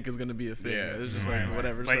actually think it was gonna be a thing. It was just like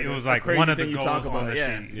whatever. Like, it was a like crazy one of thing the you goals talk about. on the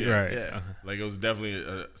sheet. Yeah. Like it was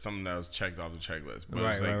definitely something that was checked off the checklist, but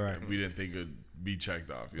it's like we didn't think it'd be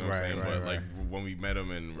checked off. You know what I'm saying? But like when we met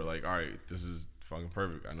him and we're like, all right, this is fucking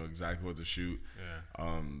perfect. I know exactly what to shoot.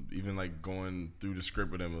 Even like going through the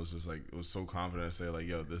script with him, it was just like, it was so confident to say like,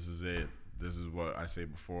 yo, this is it. This is what I say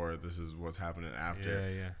before. This is what's happening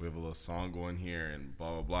after. We have a little song going here and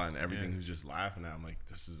blah, blah, blah. And everything he's just laughing at. I'm like,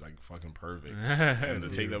 this is like fucking perfect. And the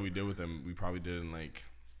take that we did with him, we probably did in like,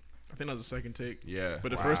 I think that was the second take. Yeah. But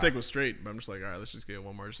the first take was straight. But I'm just like, all right, let's just get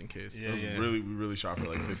one more just in case. We really shot for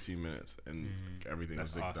like 15 minutes and everything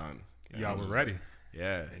was like done. And y'all were ready.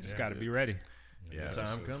 Yeah. You just got to be ready. Yeah.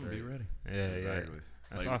 Time come, be ready. Yeah, exactly.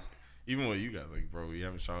 That's like, awesome. Even with you guys, like, bro, we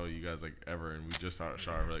haven't shot with you guys like ever, and we just shot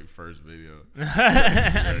our like first video.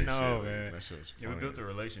 No, man. That shit was funny. We built a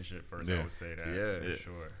relationship first. I would say that. Yeah, for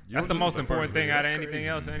sure. That's the most important thing out of anything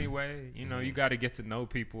else, anyway. You got to get to know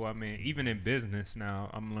people. I mean, even in business now,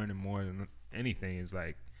 I'm learning more than anything. Is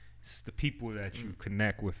like, it's the people that you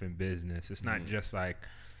connect with in business. It's not just like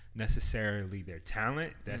necessarily their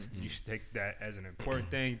talent. That's you should take that as an important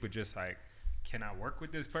thing, but just like, can I work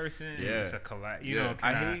with this person? Yeah, it's a collab. You know,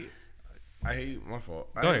 I hate my fault.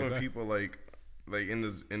 I hate when people like in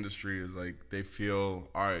this industry is like they feel,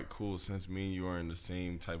 all right, cool, since me and you are in the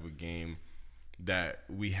same type of game that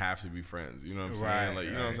we have to be friends. You know what I'm saying? Like,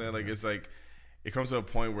 you know what I'm saying? Like, it's like it comes to a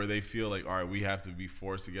point where they feel like, all right, we have to be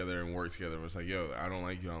forced together and work together. It's like, yo, I don't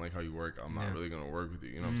like you. I don't like how you work. I'm not really gonna work with you.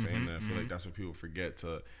 You know what I'm saying? And I feel like that's what people forget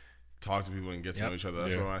to talk to people and get to know each other.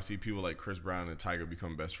 That's why when I see people like Chris Brown and Tiger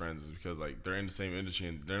become best friends, is because like they're in the same industry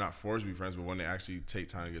and they're not forced to be friends, but when they actually take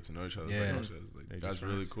time to get to know each other, it's like, that's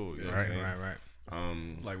really cool. You know what I'm saying? Right.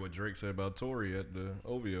 Like what Drake said about Tory at the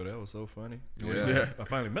OVO. That was so funny. Yeah. I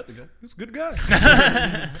finally met the guy. He was a good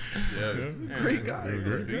guy. Great guy. We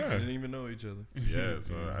didn't even know each other. Yeah,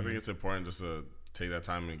 so I think it's important just to take that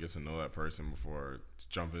time and get to know that person before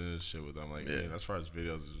jumping into shit with them. Like, as far as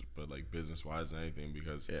videos, but like business wise and anything,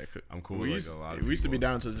 because I'm cool with like a lot of We used to be people.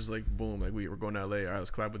 down to just like boom, like we're going to LA. All right,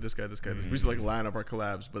 let's collab with this guy, this guy. We used to like line up our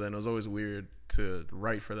collabs, but then it was always weird to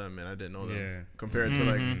write for them, and I didn't know them. Yeah. Compared to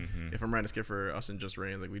like if I'm writing a skit for us and Just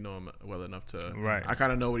Rain, like we know him well enough to. Right. I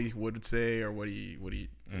kind of know what he would say or what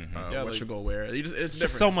like, should go where. It's It's different.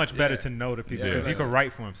 just so much better to know the people because you can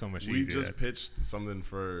write for him so much We easier. just pitched something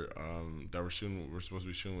for that we're supposed to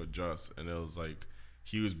be shooting with Just, and it was like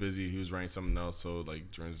he was busy, he was writing something else, so like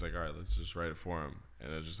Jordan's like, all right, let's just write it for him,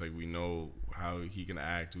 and it's just like we know how he can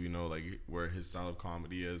act, we know like where his style of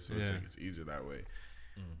comedy is, so it's like it's easier that way.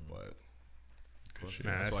 But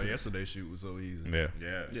Nah, That's why yesterday's shoot was so easy. Yeah,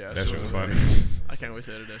 That shit was funny. I can't wait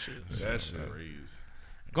to edit that shit. That shit. crazy.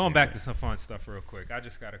 Going back to some fun stuff real quick. I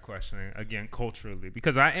just got a question again culturally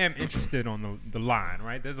because I am interested on the line,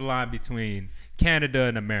 right? There's a line between Canada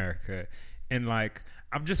and America. And like,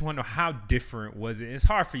 I'm just wondering how different was it? It's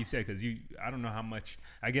hard for you to say because I don't know how much,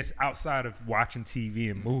 I guess outside of watching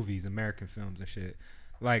TV and movies, American films and shit,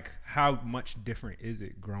 like how much different is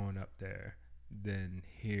it growing up there than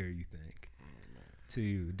here, you think? To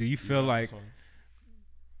you, do you feel like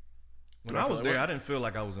When I was there, I didn't feel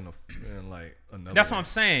like I was in like another. that's what I'm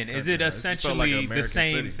saying. Is it country. It just felt essentially like an the American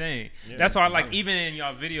same city. thing? Yeah, That's why, like, totally. even in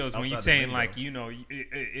y'all videos, when Outside you're the saying, lingo. like, you know,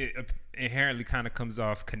 it inherently kind of comes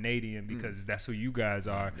off Canadian because that's who you guys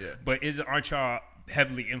are. Yeah. But aren't y'all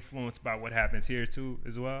heavily influenced by what happens here too,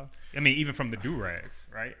 as well? I mean, even from the do rags,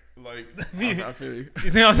 right? Like I feel you. You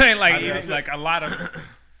see what I'm saying? Like, mean, it's like a lot of.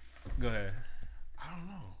 Go ahead. I don't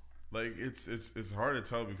know. Like it's hard to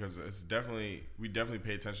tell because we definitely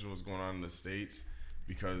pay attention to what's going on in the States,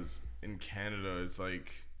 because in Canada it's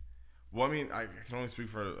like, well, I mean, I can only speak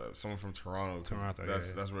for someone from Toronto. 'Cause Toronto,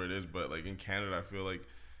 that's where it is. But like in Canada, I feel like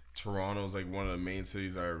Toronto is like one of the main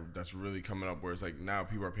cities that's really coming up, where it's like now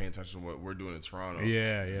people are paying attention to what we're doing in Toronto.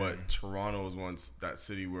 Yeah. But Toronto is once that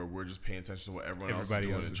city where we're just paying attention to what everybody else Everybody is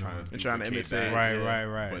doing else and is trying to doing. And trying to duplicate imitate. that.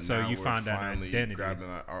 Right. But So now you we're found that finally identity. grabbing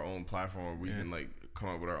our own platform where we can like come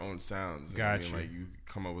up with our own sounds. Got you. Like you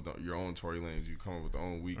come up with your own Tory Lanez, you come up with your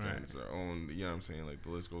own weekends, our own. You know what I'm saying? Like the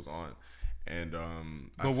list goes on. And I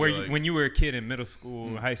But feel like, when you were a kid in middle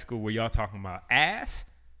school, high school, were y'all talking about ass?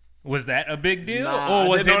 Was that a big deal, Nah, or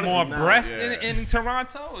was I it did more notice- breast yeah. in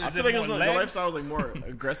Toronto? I Is feel like it was more the legs? lifestyle was like more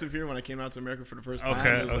aggressive here when I came out to America for the first time.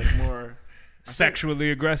 Okay, It was okay. like more.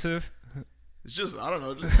 Sexually aggressive. It's just I don't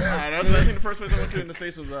know. I think the first place I went to in the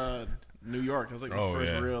States was New York. That was like the Oh,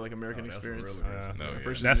 first yeah. real like American experience.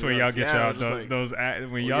 First That's New where York. y'all get Yeah, y'all just like- those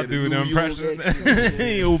when yeah, y'all the do the New York impressions.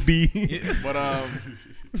 accent. You'll be. But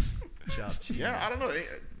yeah, I don't know.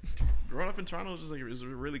 Growing up in Toronto was just like it was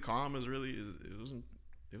really calm.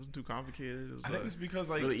 It wasn't too complicated. It was I think it's because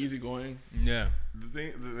like really easygoing. Yeah. the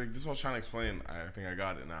thing, like this is what I was trying to explain. I think I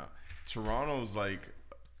got it now. Toronto's like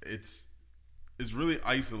it's really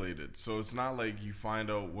isolated, so it's not like you find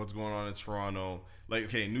out what's going on in Toronto. Like,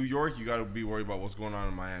 okay, New York, you got to be worried about what's going on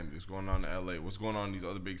in Miami, what's going on in LA, what's going on in these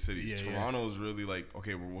other big cities. Yeah, Toronto is really like,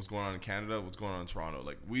 okay, well, what's going on in Canada, what's going on in Toronto.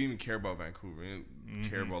 Like, we didn't even care about Vancouver. We didn't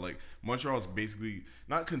care about, like, Montreal is basically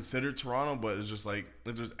not considered Toronto, but it's just like,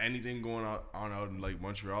 if there's anything going on out in, like,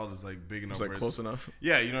 Montreal, it's, like, big enough. It's like where close enough.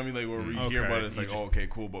 Yeah, you know what I mean? Like, where we hear Okay, about it, it's you like, just- oh, okay,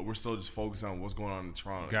 cool, but we're still just focused on what's going on in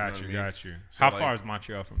Toronto. Got you. you. Know what I mean? Got you. So, How like, far is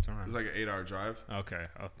Montreal from Toronto? It's like an 8-hour drive. Okay.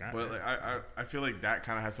 Okay. But like I feel like that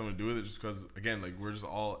kind of has something to do with it, just because again, like we're just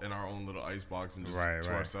all in our own little ice box and just Right, to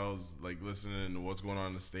right. ourselves, like listening to what's going on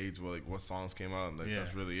in the States, where like what songs came out, and like Yeah.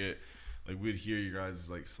 that's really it. Like we'd hear you guys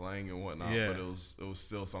like slang and whatnot, Yeah. but it was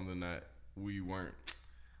still something that we weren't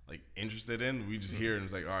like interested in. We just hear it and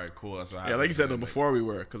it's like, all right, cool, that's what happened. Yeah, like you said though, And, before we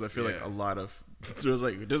were, because I feel like Yeah. a lot of there's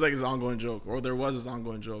like this ongoing joke, or there was this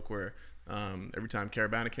ongoing joke where every time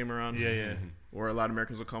Caravana came around, Yeah. where a lot of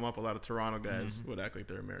Americans would come up, a lot of Toronto guys would act like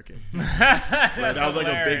they're American. That That was like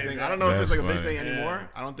a big thing. I don't know if it's like a big That's thing funny. anymore.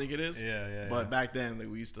 I don't think it is. Yeah. But back then, like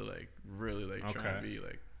we used to like really like try Okay. to be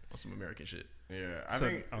like on some American shit. yeah, I So,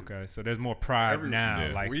 think okay, so there's more pride now.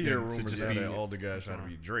 yeah. Like we hear than to rumors just that be all the guys try to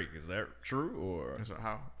be Drake. Is that true, or So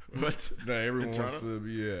how? What? that everyone In wants Toronto? to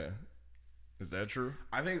be? Yeah, is that true?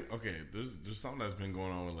 I think okay, there's something that's been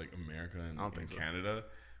going on with like America and, I don't think so. Canada,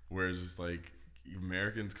 where it's just like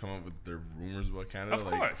Americans come up with their rumors about Canada. Of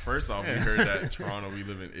like, course. First off, we heard that Toronto we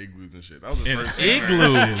live in igloos and shit. That was the In first thing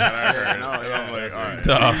igloos? that I heard. And I'm like, all right.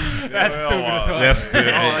 That's stupid as fuck. That's still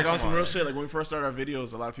Oh, like on some real shit. Like when we first started our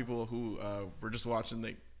videos, a lot of people who were just watching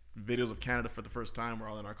like videos of Canada for the first time were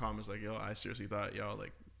all in our comments like, yo, I seriously thought y'all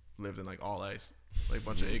like lived in like all ice, like a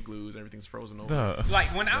bunch of igloos, everything's frozen over.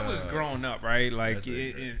 Like when I was growing up, right? Like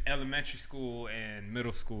in elementary school and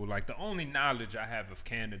middle school, like the only knowledge I have of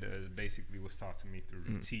Canada is basically was taught to me through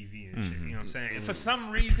TV and shit. You know what I'm saying? And for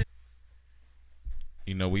some reason,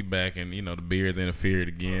 You know, we back and, you know, the beards interfered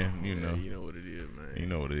again. You know what it is, man. You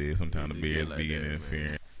know what it is. Sometimes the beards like be that,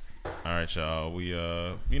 interfering. All right, y'all. We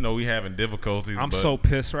you know, we having difficulties. I'm so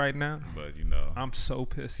pissed right now. But you know, I'm so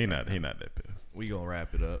pissed. He not that pissed. We gonna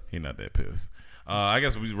wrap it up. He not that pissed. I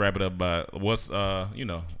guess we wrap it up by what's you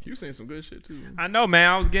know. You saying some good shit too. Man. I know, man.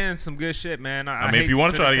 I was getting some good shit, man. I mean, if you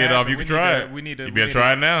want to try to get it off, you can try it. We need to. You better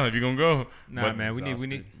try it now if you're gonna go. Nah, but, man. We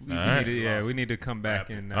need to come back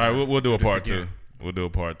and. All right, we'll do a part 2. We'll do a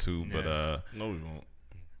part 2, but no, we won't.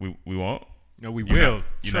 We won't. No, we will.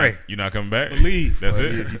 You're not coming back. Believe. That's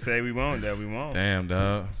it. If you say we won't, that we won't. Damn,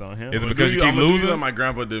 dog. It's on him. Is it because you keep losing? My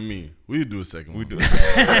grandpa did me. We do a second. We do. He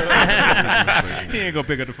ain't gonna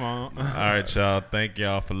pick up the phone. All right, y'all. Thank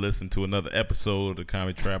y'all for listening to another episode of the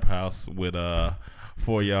Comedy Trap House with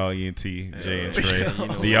for y'all ENT, Jay and Trey.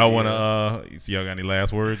 Do y'all want to? So y'all got any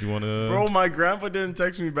last words you want to? Bro, my grandpa didn't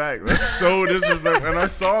text me back. That's so disrespectful. And I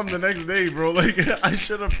saw him the next day, bro. Like I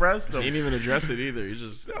should have pressed him. He didn't even address it either. He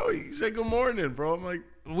just he said good morning, bro. I'm like,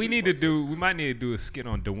 we might need to do a skit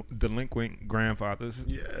on delinquent grandfathers.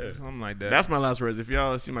 Yeah, something like that. That's my last words. If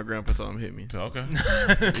y'all see my grandpa, tell him hit me. Okay.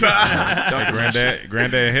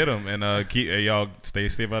 Granddad hit him and keep y'all stay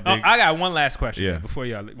safe out there. I got one last question. Yeah. Before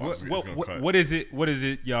y'all, what is it? What is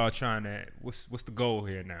it y'all trying to? What's the goal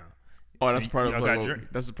here now? Oh, that's part of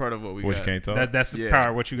that's a part of what we Which got. can't talk. That's the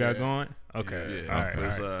part of what you got going. Okay. Yeah. All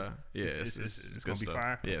right. It's gonna be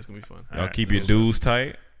fire. Yeah, it's gonna be fun. Y'all keep your dues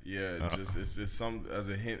tight. Yeah, just it's some as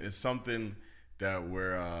a hint. It's something that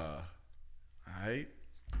we're alright.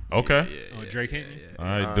 Okay. Drake hitting you? All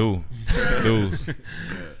right, dudes.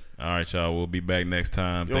 All right, y'all. We'll be back next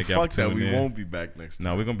time. Yo, Thank y'all fuck for tuning that. We in. won't be back next time.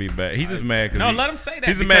 No, we're gonna be back. He's just mad because no, let him say that.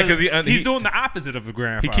 He's mad because he's doing the opposite of a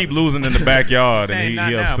grandfather. He keep losing in the backyard and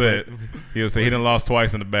he upset. Now, He upset. He done lost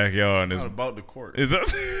twice in the backyard. It's not about the court. It's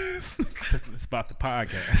about the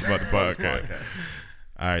podcast. It's about the podcast.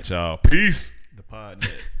 All right, y'all. Peace. The pod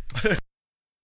net.